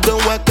 I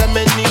don't walk that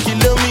many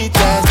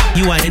kilometers.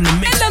 You are in the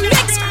mix.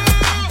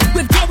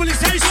 With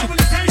Globalization.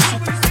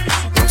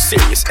 I'm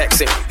Sirius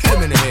XM. Hit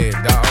him in the head,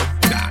 dog.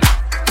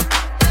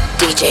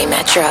 DJ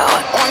Metro.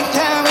 Hoy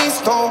te he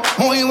visto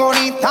muy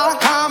bonita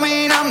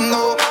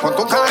caminando con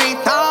tu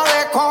carita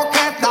de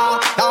coqueta.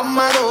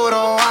 Dame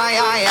duro, ay,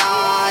 ay,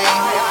 ay.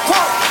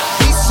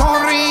 Y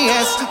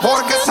sonríes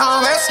porque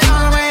sabes que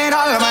al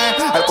mirarme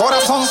el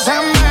corazón se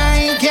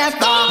me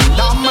inquieta.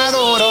 Dame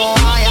duro,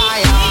 ay,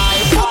 ay, ay.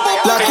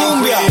 La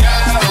cumbia.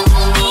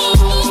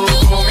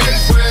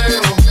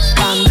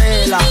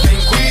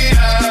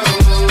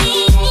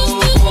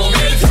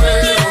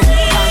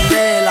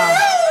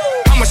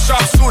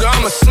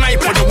 I'm a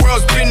sniper, the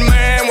world's been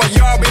man while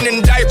y'all been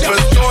in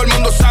diapers. Todo el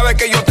mundo sabe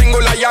que yo tengo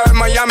la llave en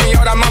Miami.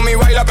 Ahora mami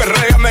baila,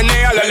 perrea,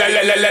 menea, la.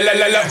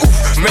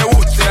 Uf, me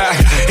gusta,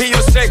 y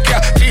yo sé que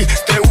a ti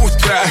te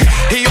gusta.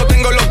 Y yo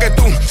tengo lo que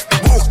tú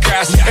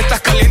buscas.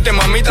 Estás caliente,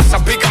 mamita,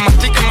 zapica,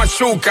 mastica,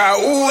 machuca.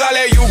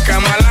 Dale yuca,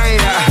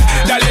 malanga.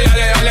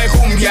 Dale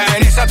cumbia,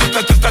 en esa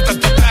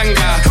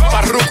tanga.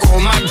 Parruco,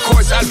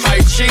 Marcos, Alfa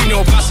y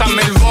Chino.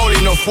 Pásame el bol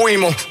y nos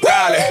fuimos,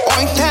 dale.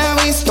 Hoy te he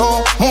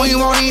visto muy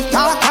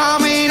bonita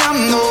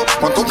caminando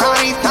con tu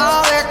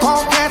carita de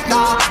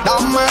coqueta.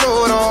 Dame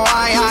duro,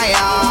 ay, ay,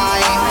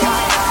 ay.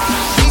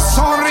 Y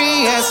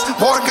sonríes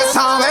porque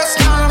sabes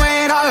que al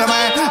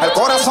mirarme el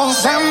corazón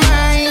se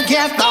me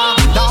inquieta.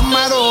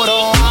 Dame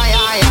duro, ay,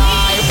 ay,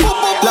 ay.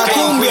 La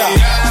cumbia.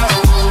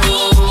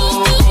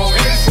 Con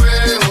el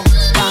fuego.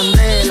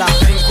 Candela.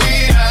 Ten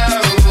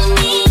cuidado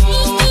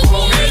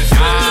con el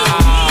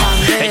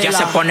fuego. Ella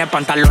se pone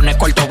pantalones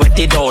cortos,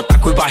 vestido,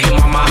 taco y bajo y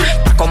mamá.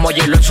 Está como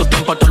hielo en su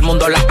tiempo, todo el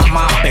mundo la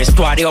ama.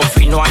 Vestuario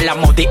fino a la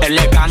modi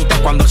elegante.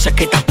 Cuando se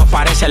quita esto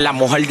parece la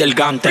mujer del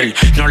Gantel.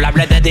 No le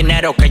hable de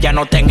dinero que ya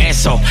no ten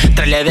eso.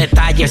 Tráele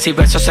detalles y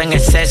besos en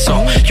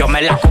exceso. Yo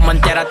me la como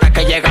entera hasta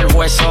que llega el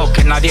hueso.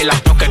 Que nadie la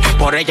toque, que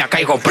por ella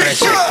caigo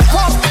preso.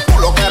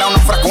 Lo que era una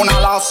frescuna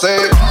la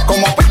sé.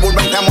 Como Pitbull,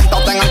 vente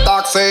montado en el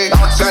taxi.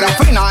 Si eres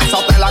fina,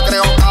 esa te la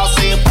creo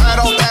casi.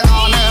 Pero te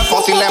gané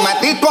fácil, le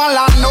metí toda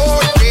la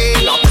noche.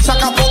 La pizza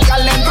que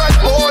apoyar dentro del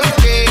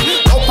porche.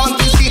 Los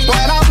panticitos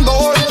eran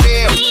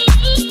dolce.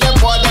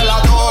 Después de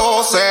las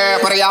 12,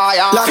 pero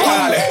ya.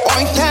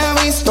 Hoy te he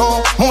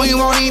visto muy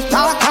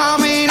bonita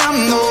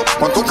caminando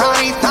con tu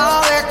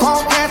carita de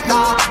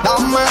coqueta.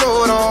 Dame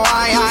duro,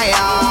 ay, ay,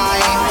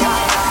 ay.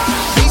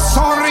 Y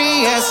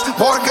sonríes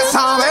porque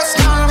sabes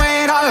que al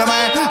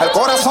mirarme el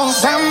corazón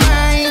se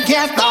me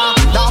inquieta.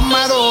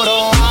 Dame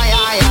duro, ay,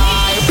 ay,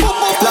 ay.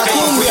 La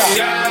cumbia.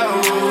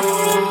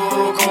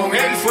 Con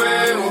el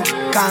fuego.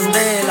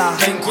 Candela.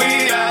 Ten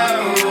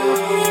cuidado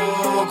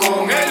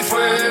con el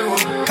fuego.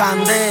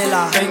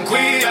 Candela. Ten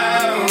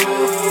cuidado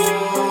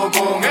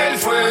con el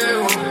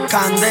fuego.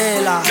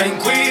 Candela. Ten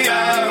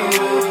cuidado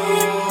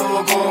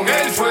con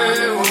el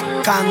fuego.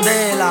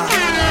 Candela.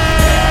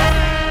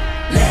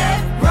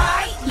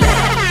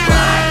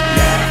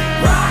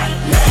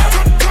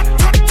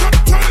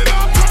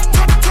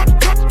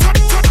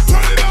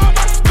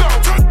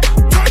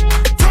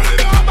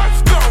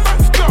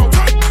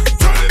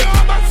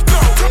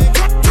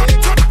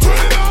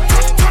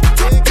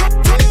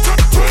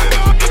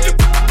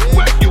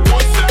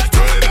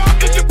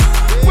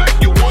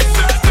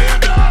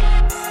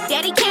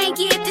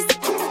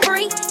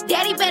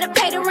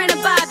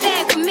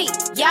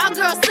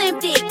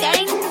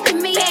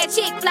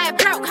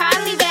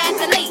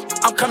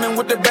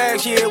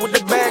 With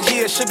the bags,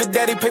 yeah. Sugar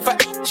daddy pay for,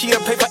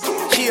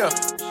 yeah.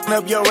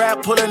 Up your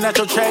rap, pulling out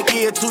your track,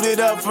 yeah. Toot it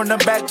up from the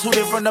back, toot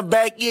it from the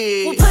back,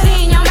 yeah. Well, put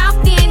it in your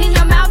mouth, then, in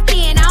your mouth,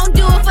 then. I don't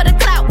do it for the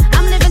clout,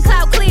 I'm living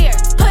clout clear.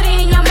 Put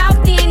it in your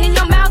mouth, then, in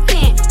your mouth,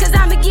 then. Cause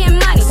I'ma get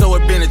money. So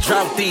it been a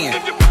drop then.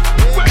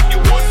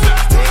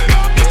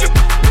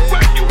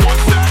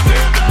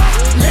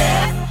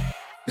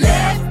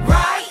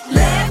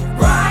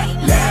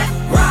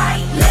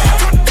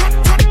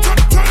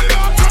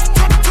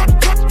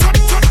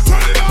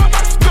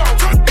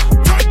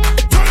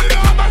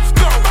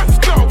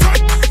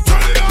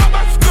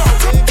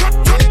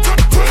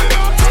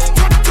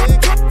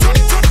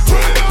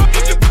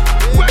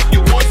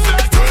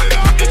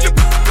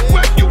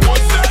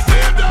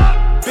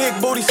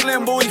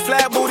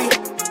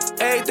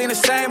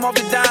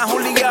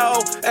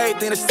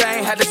 The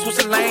same, had to switch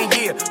the lane,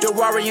 yeah. The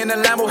Rari in the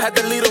Lambo had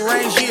to lead the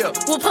range, yeah.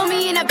 Well, put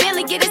me in a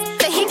Bentley, get this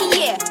the hickey,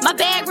 yeah. My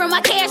bag real, my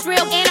cash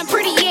real, and I'm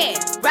pretty, yeah.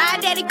 Ride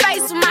daddy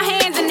face with my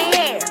hands in the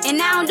air. And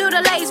I don't do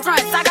the lace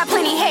fronts, I got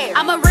plenty hair.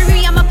 I'm a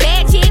Riri, I'm a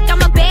bad chick,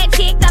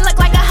 that look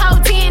like a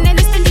hoe 10, and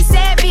it's 50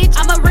 Savage.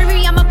 I'm a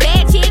Riri, I'm a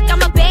bad chick,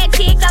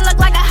 that look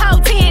like a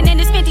hoe 10, and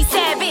it's 50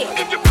 Savage.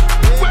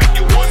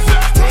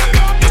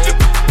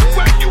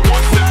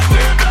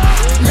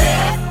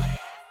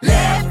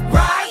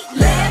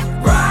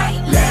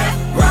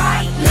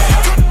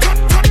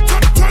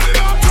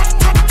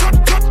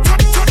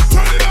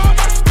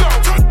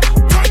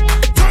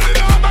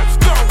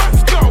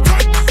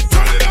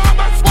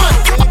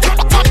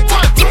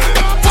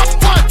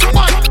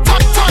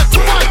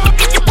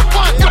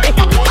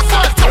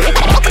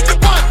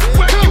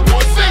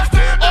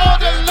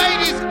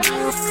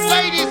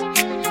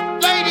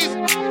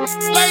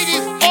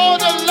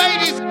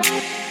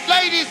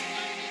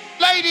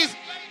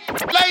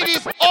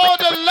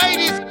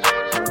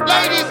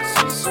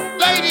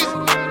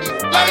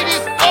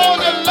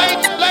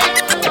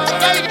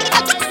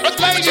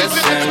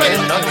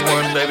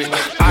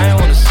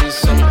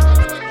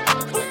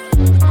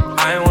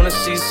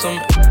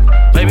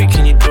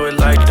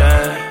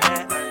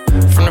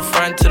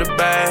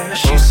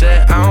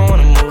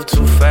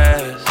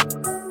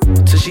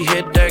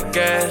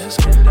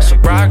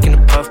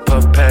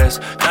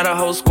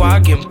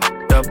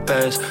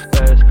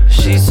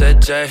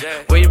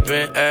 Where you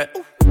been at?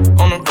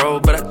 On the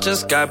road, but I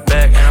just got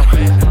back.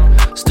 And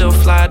I'm still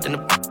fly than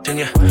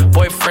your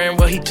boyfriend,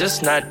 well, he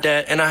just not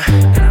that. And I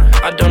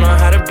don't know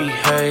how to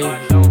behave.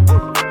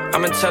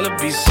 I'ma tell her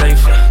be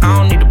safe. I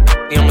don't need a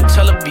I'ma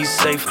tell her be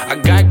safe. I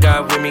got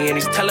God with me and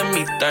he's telling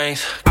me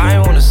things. I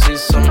wanna see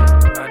some.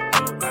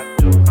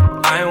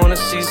 I wanna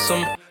see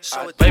some.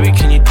 Baby,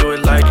 can you do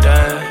it like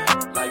that?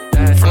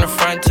 From the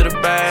front to the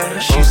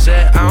back. She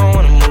said I don't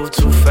wanna move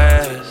too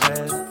fast.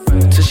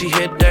 Till she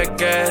hit that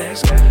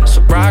gas.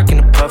 So rockin'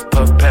 the puff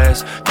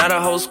pass. Now the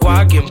whole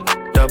squad getting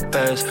up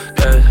ass.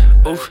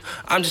 Oof,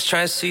 I'm just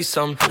tryna see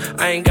some.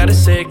 I ain't gotta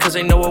say it cause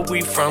they know where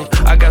we from.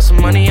 I got some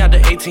money out the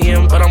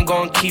ATM, but I'm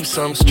gon' keep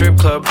some. Strip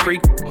club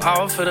freak.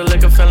 How I feel the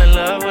liquor, fell in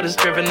love with a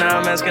stripper. Now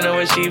I'm asking her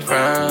where she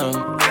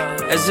from.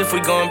 As if we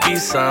gon' be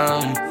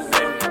some.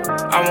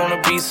 I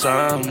wanna be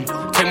some.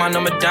 Take my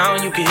number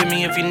down, you can hit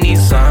me if you need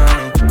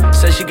some.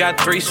 Said she got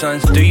 3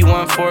 sons. Do you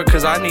want 4?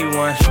 Cause I need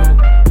one.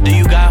 Do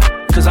you got?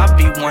 Cause I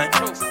be one.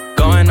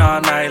 Going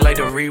all night like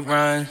the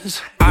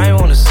reruns. I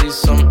wanna see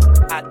some.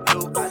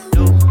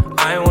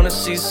 I wanna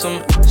see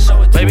some.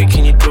 Baby,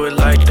 can you do it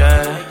like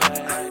that?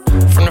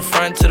 From the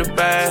front to the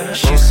back.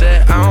 She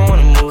said I don't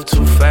wanna move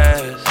too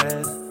fast.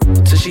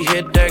 Till she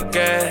hit that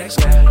gas.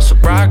 So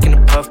rockin'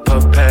 the puff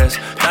pass.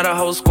 Now the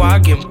whole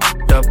squad getting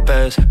up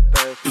ass.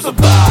 You's a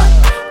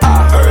vibe.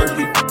 I heard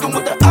you f***ing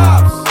with the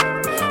ops.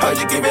 Heard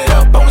you give it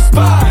up on the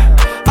spot.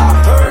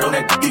 I heard on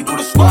that you do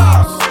the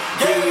squats.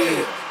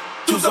 Yeah.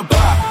 You's a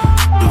bop.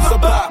 You's a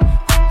bop.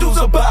 You's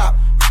a bop.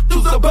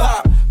 You's a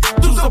bop.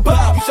 You's a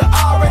bop. You should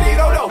already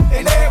know.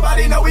 And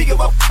everybody know we give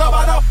a f***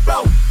 about no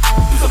flow.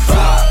 You's a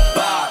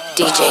bop.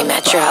 DJ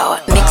Metro,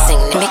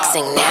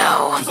 mixing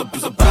now.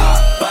 You's a bop.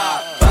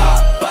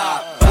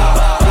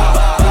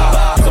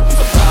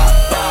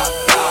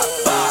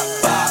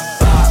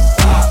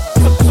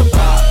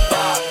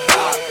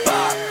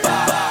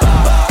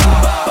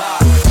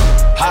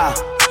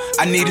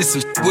 I needed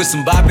some with with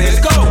some bop in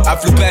it. I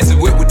flew past the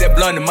whip with that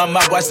blunt in my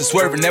mouth, watched it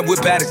swerving. That whip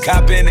had a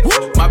cop in it.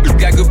 My bitch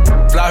got good,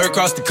 fly her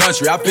across the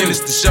country. I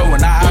finished the show and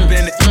I hop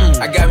in it.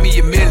 I got me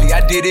a milli, I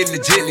did it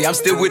legitly. I'm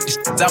still with the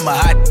shit, I'm a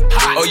hot.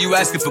 Oh, you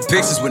asking for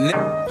pictures with nigga?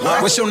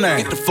 What's your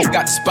name? Get the fuck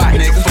out the spot,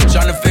 nigga.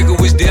 Tryna figure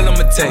which deal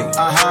I'ma take.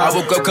 I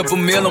woke up, couple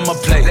meal on my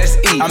plate. Let's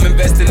eat. I'm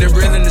investing in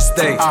real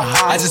estate.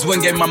 I just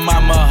went and gave my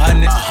mama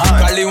 100.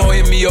 Probably won't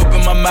hear me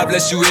open my mouth,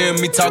 bless you hear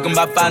me talking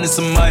about finding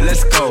some money.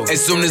 Let's go. As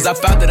soon as I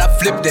found that, I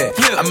flipped that.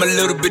 I'm a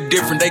little bit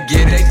different, they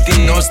get it.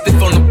 No, I'm stiff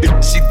on the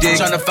bitch, she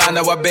dig. Tryna find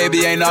out why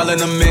baby ain't all in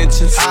the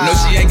mentions. No,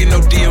 she ain't get no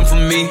DM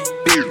from me.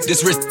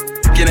 This wrist,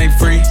 it ain't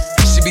free.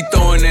 She be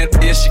throwing that,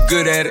 yeah, she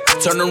good at it.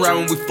 Turn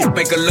around when we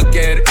make her look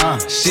at it.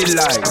 She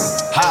like,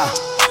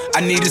 I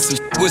needed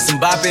some with some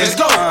bop in it.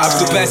 I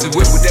flew past the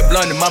whip with that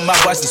blunt in my mouth,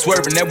 watched it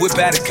swerving. That whip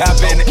had a cop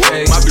in it.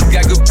 My bitch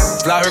got good,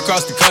 fly her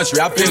across the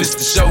country. I finished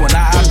the show and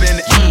I hop in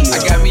it. I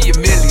got me a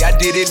milli, I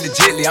did it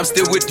legitly. I'm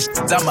still with the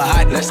shit, I'm a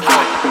hot. Let's go.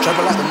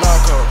 Trapping like the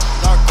narco.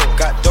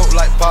 Got dope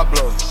like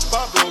Pablo.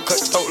 Cut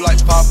throat like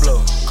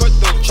Pablo.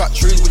 Chop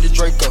trees with the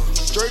Draco.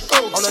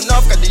 On the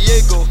north got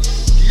Diego.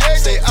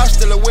 Say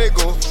hasta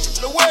luego.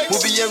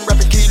 We'll be in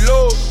rapping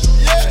kilo.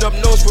 Snub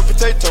nose with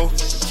potato.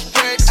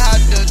 Straight out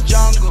the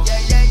jungle.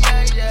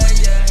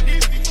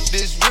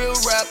 This real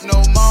rap,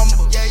 no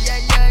mumble.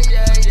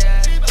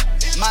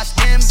 My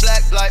skin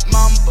black like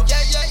mamba.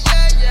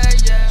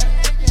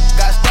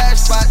 Got stash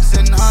spots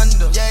in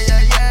Honda.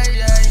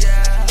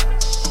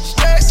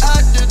 Straight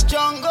out the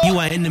jungle. You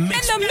are in the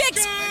mix.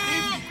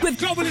 With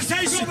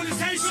globalization.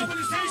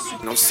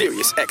 On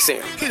Sirius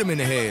XM. Hit him in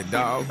the head,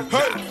 dog.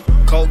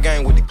 Cold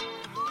game with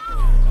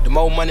the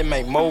more money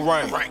make more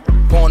rain.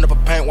 Pouring up a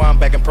paint while I'm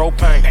back in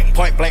propane.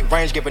 Point blank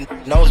range, giving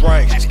nose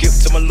range. Skip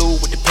to my loo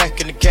with the pack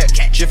and the cat.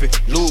 Jiffy,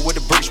 loo with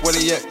the bricks, where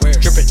they at?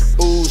 Drippin',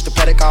 ooze, the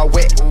paddock all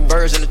wet.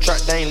 Birds in the truck,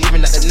 they ain't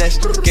leaving at the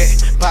nest. Get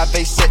pie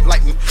face set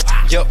like me.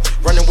 Yup,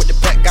 running with the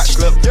pack, got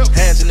slipped.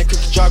 Hands in the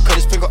cookie jar, cut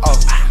his finger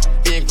off.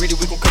 Being greedy,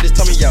 we gon' cut his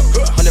tummy out.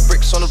 100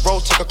 bricks on the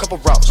road, took a couple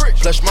routes.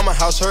 Flush mama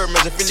house, her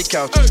and Philly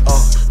couches.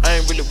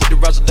 I ain't really with the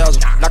razzle dazzle.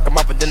 Knock him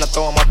off and then I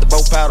throw him off the bow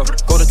paddle.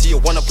 Go to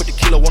Tijuana, put the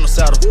kilo on the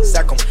saddle.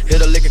 Sack him,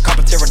 hit a lick and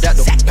cop a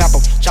pterodactyl. Pap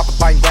him, chop a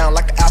biting down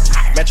like an apple.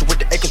 Match it with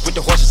the acres, with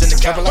the horses in the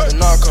cabin like the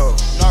narco.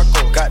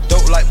 Got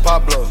dope like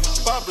Pablo.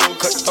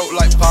 Cut throat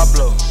like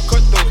Pablo.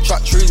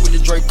 Chop trees with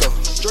the Draco.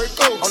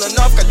 On the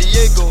north got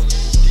Diego.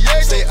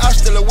 Say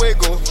hasta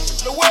luego.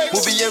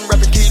 We'll be in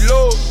rapping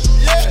kilo.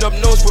 Snub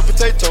nose with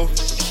potato.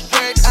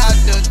 Straight out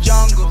the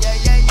jungle.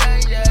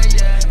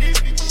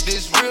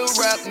 This real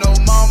rap, no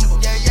mumble.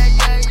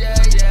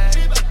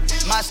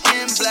 My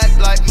skin black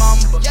like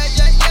mamba.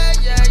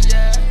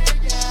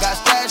 Got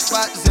stash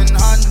spots in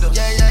Honda.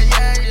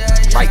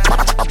 Right there.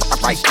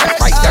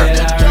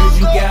 I heard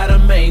you got a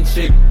main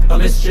chick, a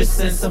mistress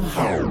and some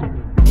hoe.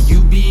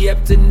 You be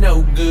up to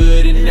no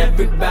good and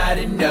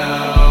everybody know.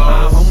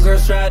 My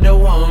homegirls tried to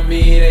warn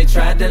me, they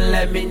tried to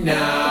let me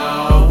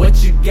know.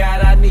 What you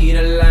got, I need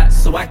a lot,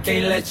 so I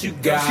can't let you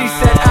go. She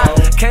said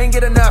I can't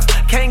get enough,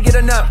 can't get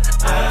enough.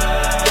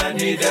 I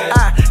need that.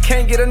 I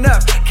can't get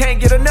enough, can't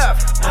get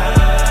enough.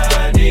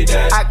 I need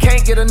that. I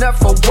can't get enough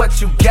for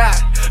what you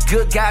got.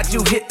 Good God,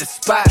 you hit the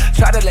spot.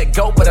 Try to let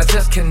go, but I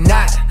just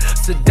cannot.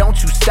 So don't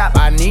you stop,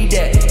 I need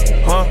that.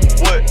 Huh?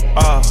 What?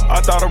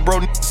 I thought a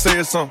bro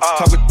said something.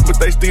 Talking, but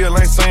they still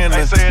ain't saying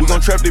that. We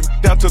gon' trap this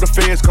out till the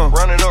feds come.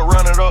 Run it up,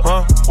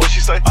 huh? What she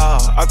say?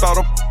 I thought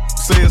a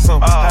said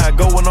something. How I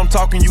go when I'm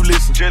talking, you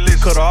listen.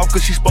 Cut her off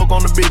cause she spoke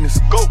on the business.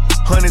 Go.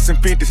 Hundreds and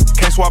fifties.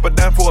 Can't swap it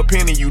down for a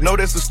penny. You know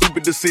that's a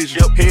stupid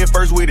decision. Head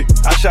first with it.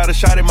 I shot a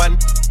shot at my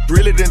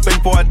really didn't think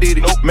before I did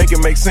it. Make it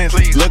make sense.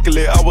 Please.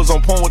 Luckily, I was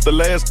on point with the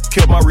last.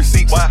 Kept my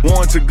receipts.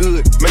 Warranted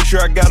good. Make sure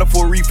I got her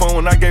for a refund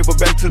when I gave her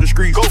back to the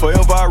streets.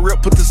 Forever I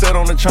rip, put the set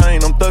on the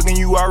chain. I'm thugging,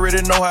 you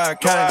already know how I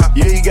came.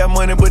 Yeah, he got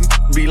money, but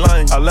be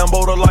lame. I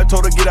Lambo'd her life,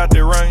 told her get out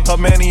that rain. Her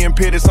manny and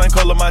petty, same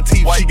color my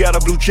teeth. She got a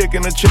blue chick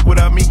and a chick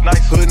without me.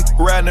 Nice hood,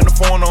 riding in the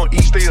phone on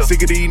E.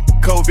 Sick of these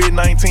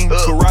COVID-19.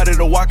 Karate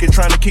to walk it,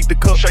 trying to kick the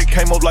cup.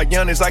 Came up like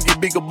Giannis, I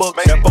get bigger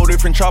bucks. Got 4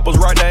 different choppers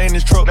right there in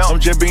this truck. I'm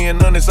just being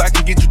honest, I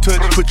can get you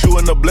touched. Put you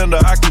in the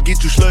blender, I can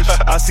get you slush.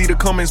 I see the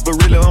comments, but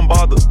really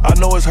unbothered. I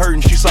know it's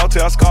hurting, she salty,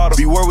 I scarred her.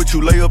 Beware what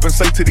you lay up and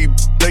say to these,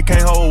 they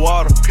can't hold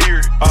water.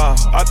 Period.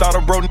 I thought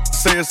a bro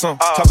said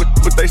something. Talking,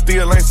 but they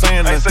still ain't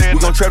saying that. We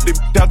gon' trap this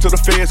out till the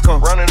feds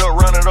come. Run it up,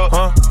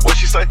 huh? What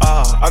she say?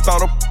 I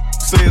thought a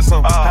said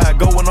something. How I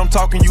go when I'm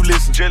talking, you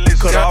listen.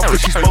 Cut her off cause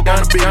she spoke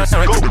on the business.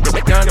 Go.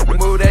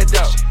 Move that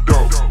dough.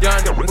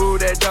 Yonder, move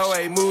that dough,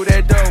 ayy, move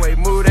that dough, ayy,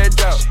 move that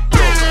dough.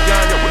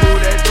 Yonder,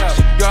 move that dough.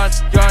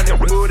 Yonder,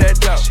 move that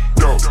dough.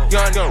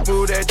 Yonder,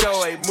 move that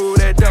dough, ayy, move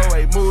that dough,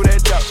 ayy, move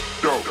that dough.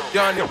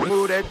 Yonder,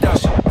 move that dough.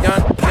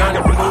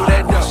 Yonder, move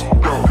that dough.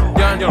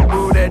 Yonder,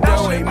 move that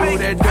dough, ayy, move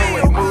that dough,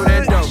 ayy, move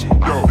that dough.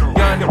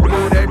 Yonder,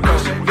 move that dough.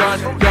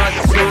 Yonder,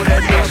 move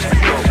that dough.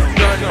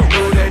 Yonder,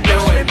 move that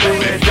dough, ayy,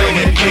 move that dough, ayy,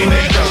 move that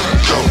dough.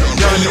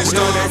 Yonder, move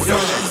that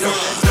dough.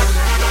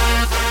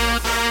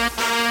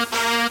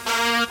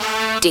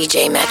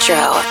 DJ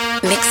Metro,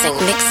 mixing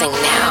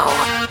now.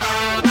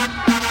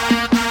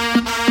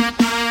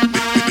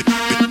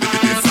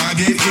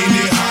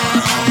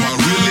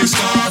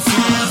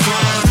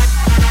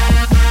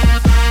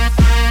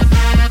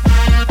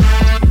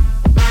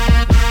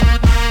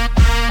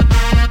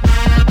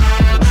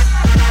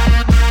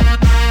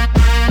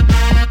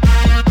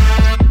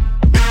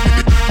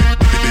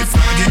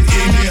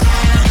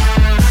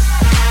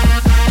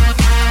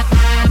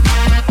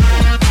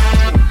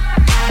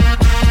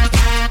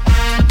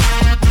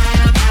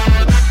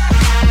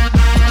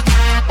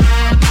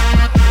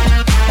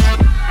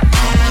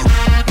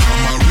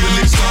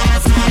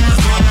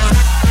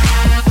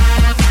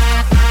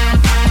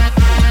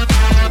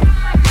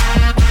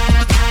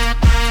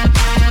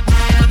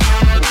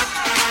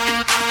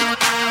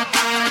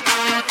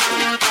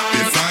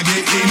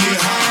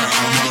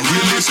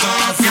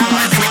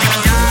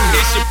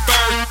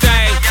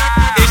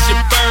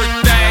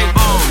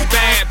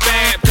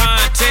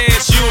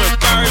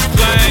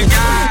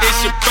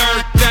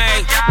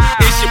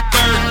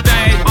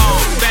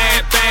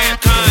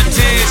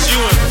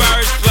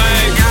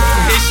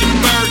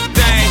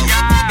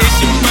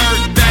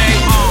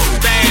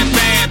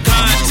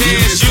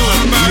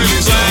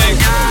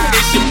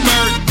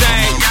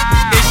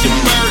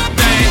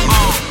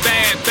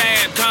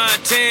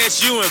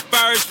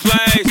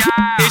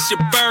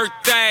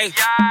 birthday.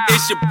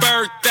 It's your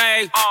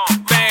birthday.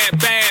 Bad,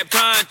 bad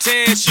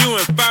contest. You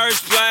in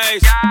first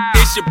place.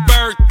 It's your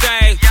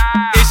birthday.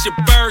 It's your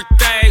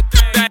birthday.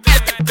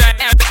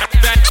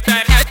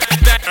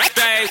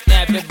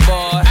 Nappy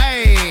boy.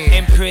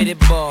 And pretty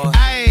boy.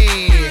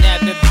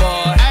 Nappy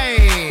boy.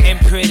 And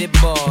pretty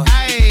boy.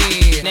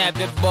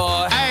 Nappy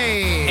boy.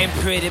 And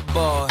pretty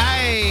boy.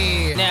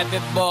 Nappy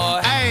boy.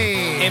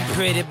 And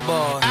pretty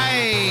boy.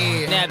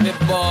 Nappy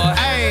boy.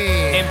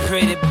 And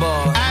pretty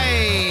boy.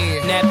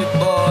 Nappy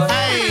boy.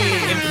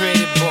 And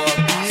pretty boy.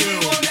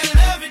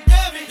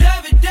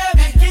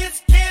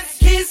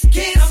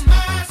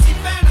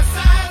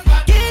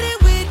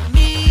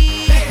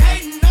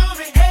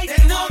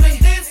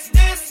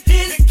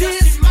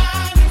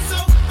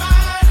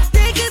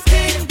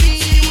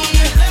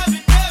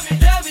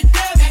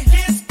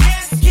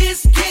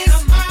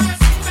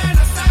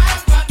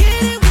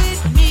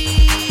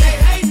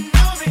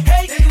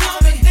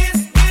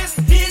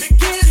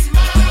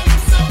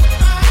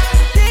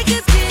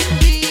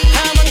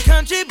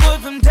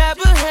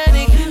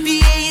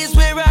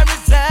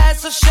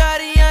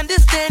 Shawty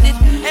understand it,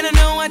 and I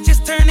know I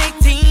just turned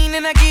 18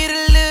 and I get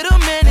a little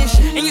mannish.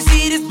 And you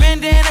see this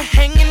bandana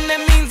hanging, that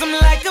means I'm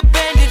like a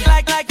bandit,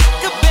 like a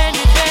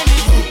bandit.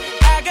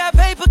 I got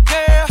paper,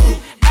 girl.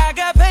 I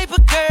got paper,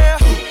 girl.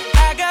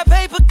 I got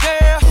paper,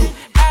 girl.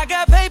 I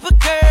got paper,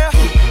 girl.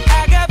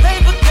 I got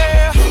paper,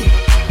 girl.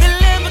 The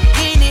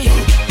Lamborghini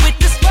with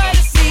the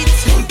spider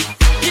seats,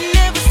 you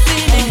never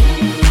seen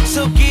it.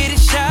 So get it,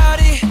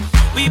 shawty.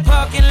 We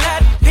parking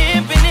lot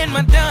pimping in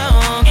my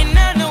dome, and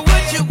I know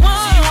what you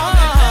want.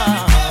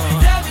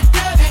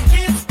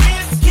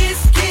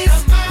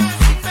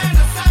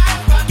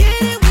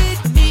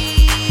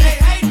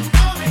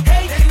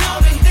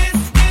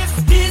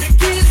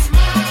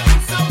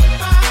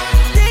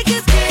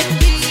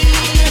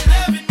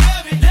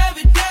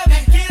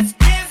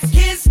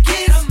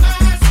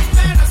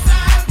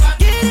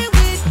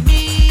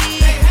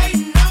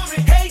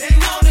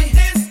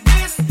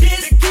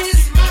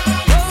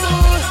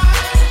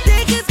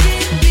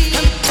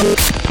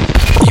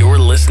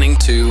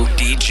 To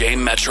DJ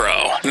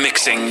Metro,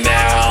 mixing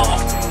now.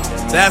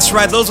 That's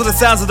right, those were the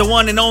sounds of the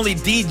one and only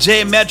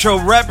DJ Metro,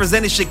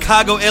 representing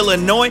Chicago,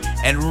 Illinois,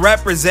 and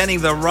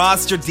representing the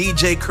roster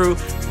DJ crew.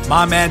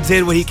 My man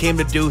did what he came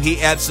to do. He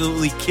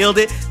absolutely killed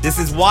it. This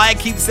is why I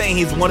keep saying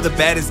he's one of the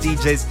baddest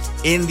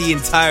DJs in the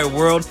entire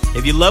world.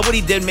 If you love what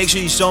he did, make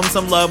sure you show him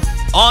some love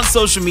on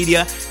social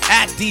media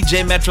at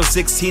DJ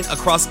Metro16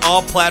 across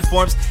all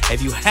platforms.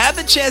 If you have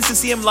the chance to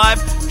see him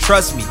live,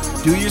 trust me,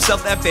 do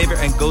yourself that favor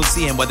and go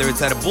see him, whether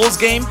it's at a Bulls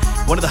game,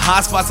 one of the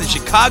hot spots in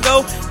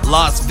Chicago,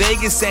 Las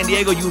Vegas, San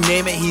Diego, you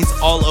name it, he's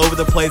all over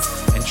the place.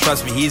 And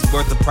trust me, he's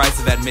worth the price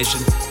of admission.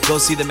 Go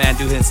see the man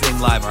do his thing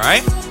live, all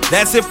right?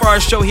 That's it for our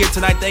show here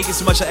tonight. Thank you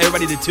so much to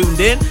everybody that tuned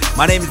in.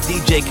 My name is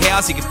DJ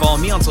Chaos. You can follow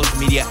me on social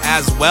media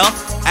as well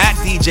at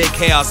DJ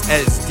Chaos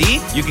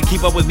SD. You can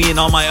keep up with me in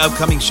all my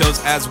upcoming shows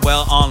as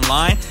well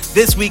online.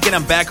 This weekend,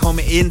 I'm back home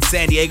in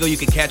San Diego. You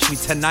can catch me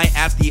tonight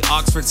at the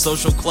Oxford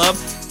Social Club.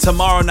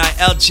 Tomorrow night,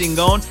 El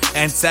Chingon.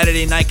 And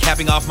Saturday night,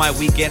 capping off my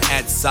weekend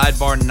at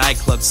Sidebar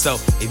Nightclub. So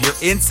if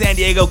you're in San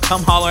Diego,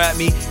 come holler at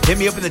me. Hit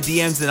me up in the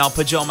DMs and I'll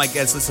put you on my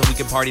guest list so we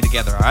can party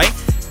together, all right?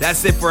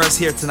 That's it for us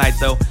here tonight,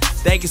 though.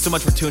 Thank you so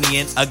much for tuning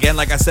in. Again,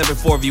 like I said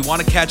before, if you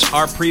want to catch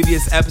our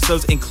previous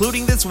episodes,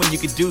 including this one, you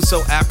can do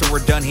so after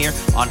we're done here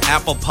on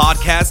Apple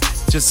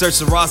Podcasts. Just search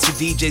the roster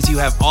DJs. You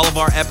have all of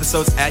our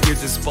episodes at your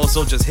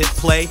disposal. Just hit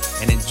play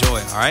and enjoy,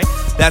 all right?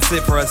 That's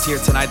it for us here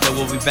tonight, though.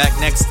 We'll be back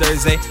next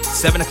Thursday,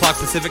 7 o'clock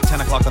Pacific,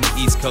 10 o'clock on the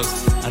East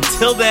Coast.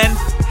 Until then,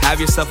 have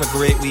yourself a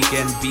great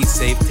weekend. Be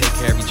safe. Take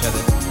care of each other.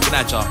 Good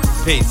night, y'all.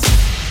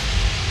 Peace.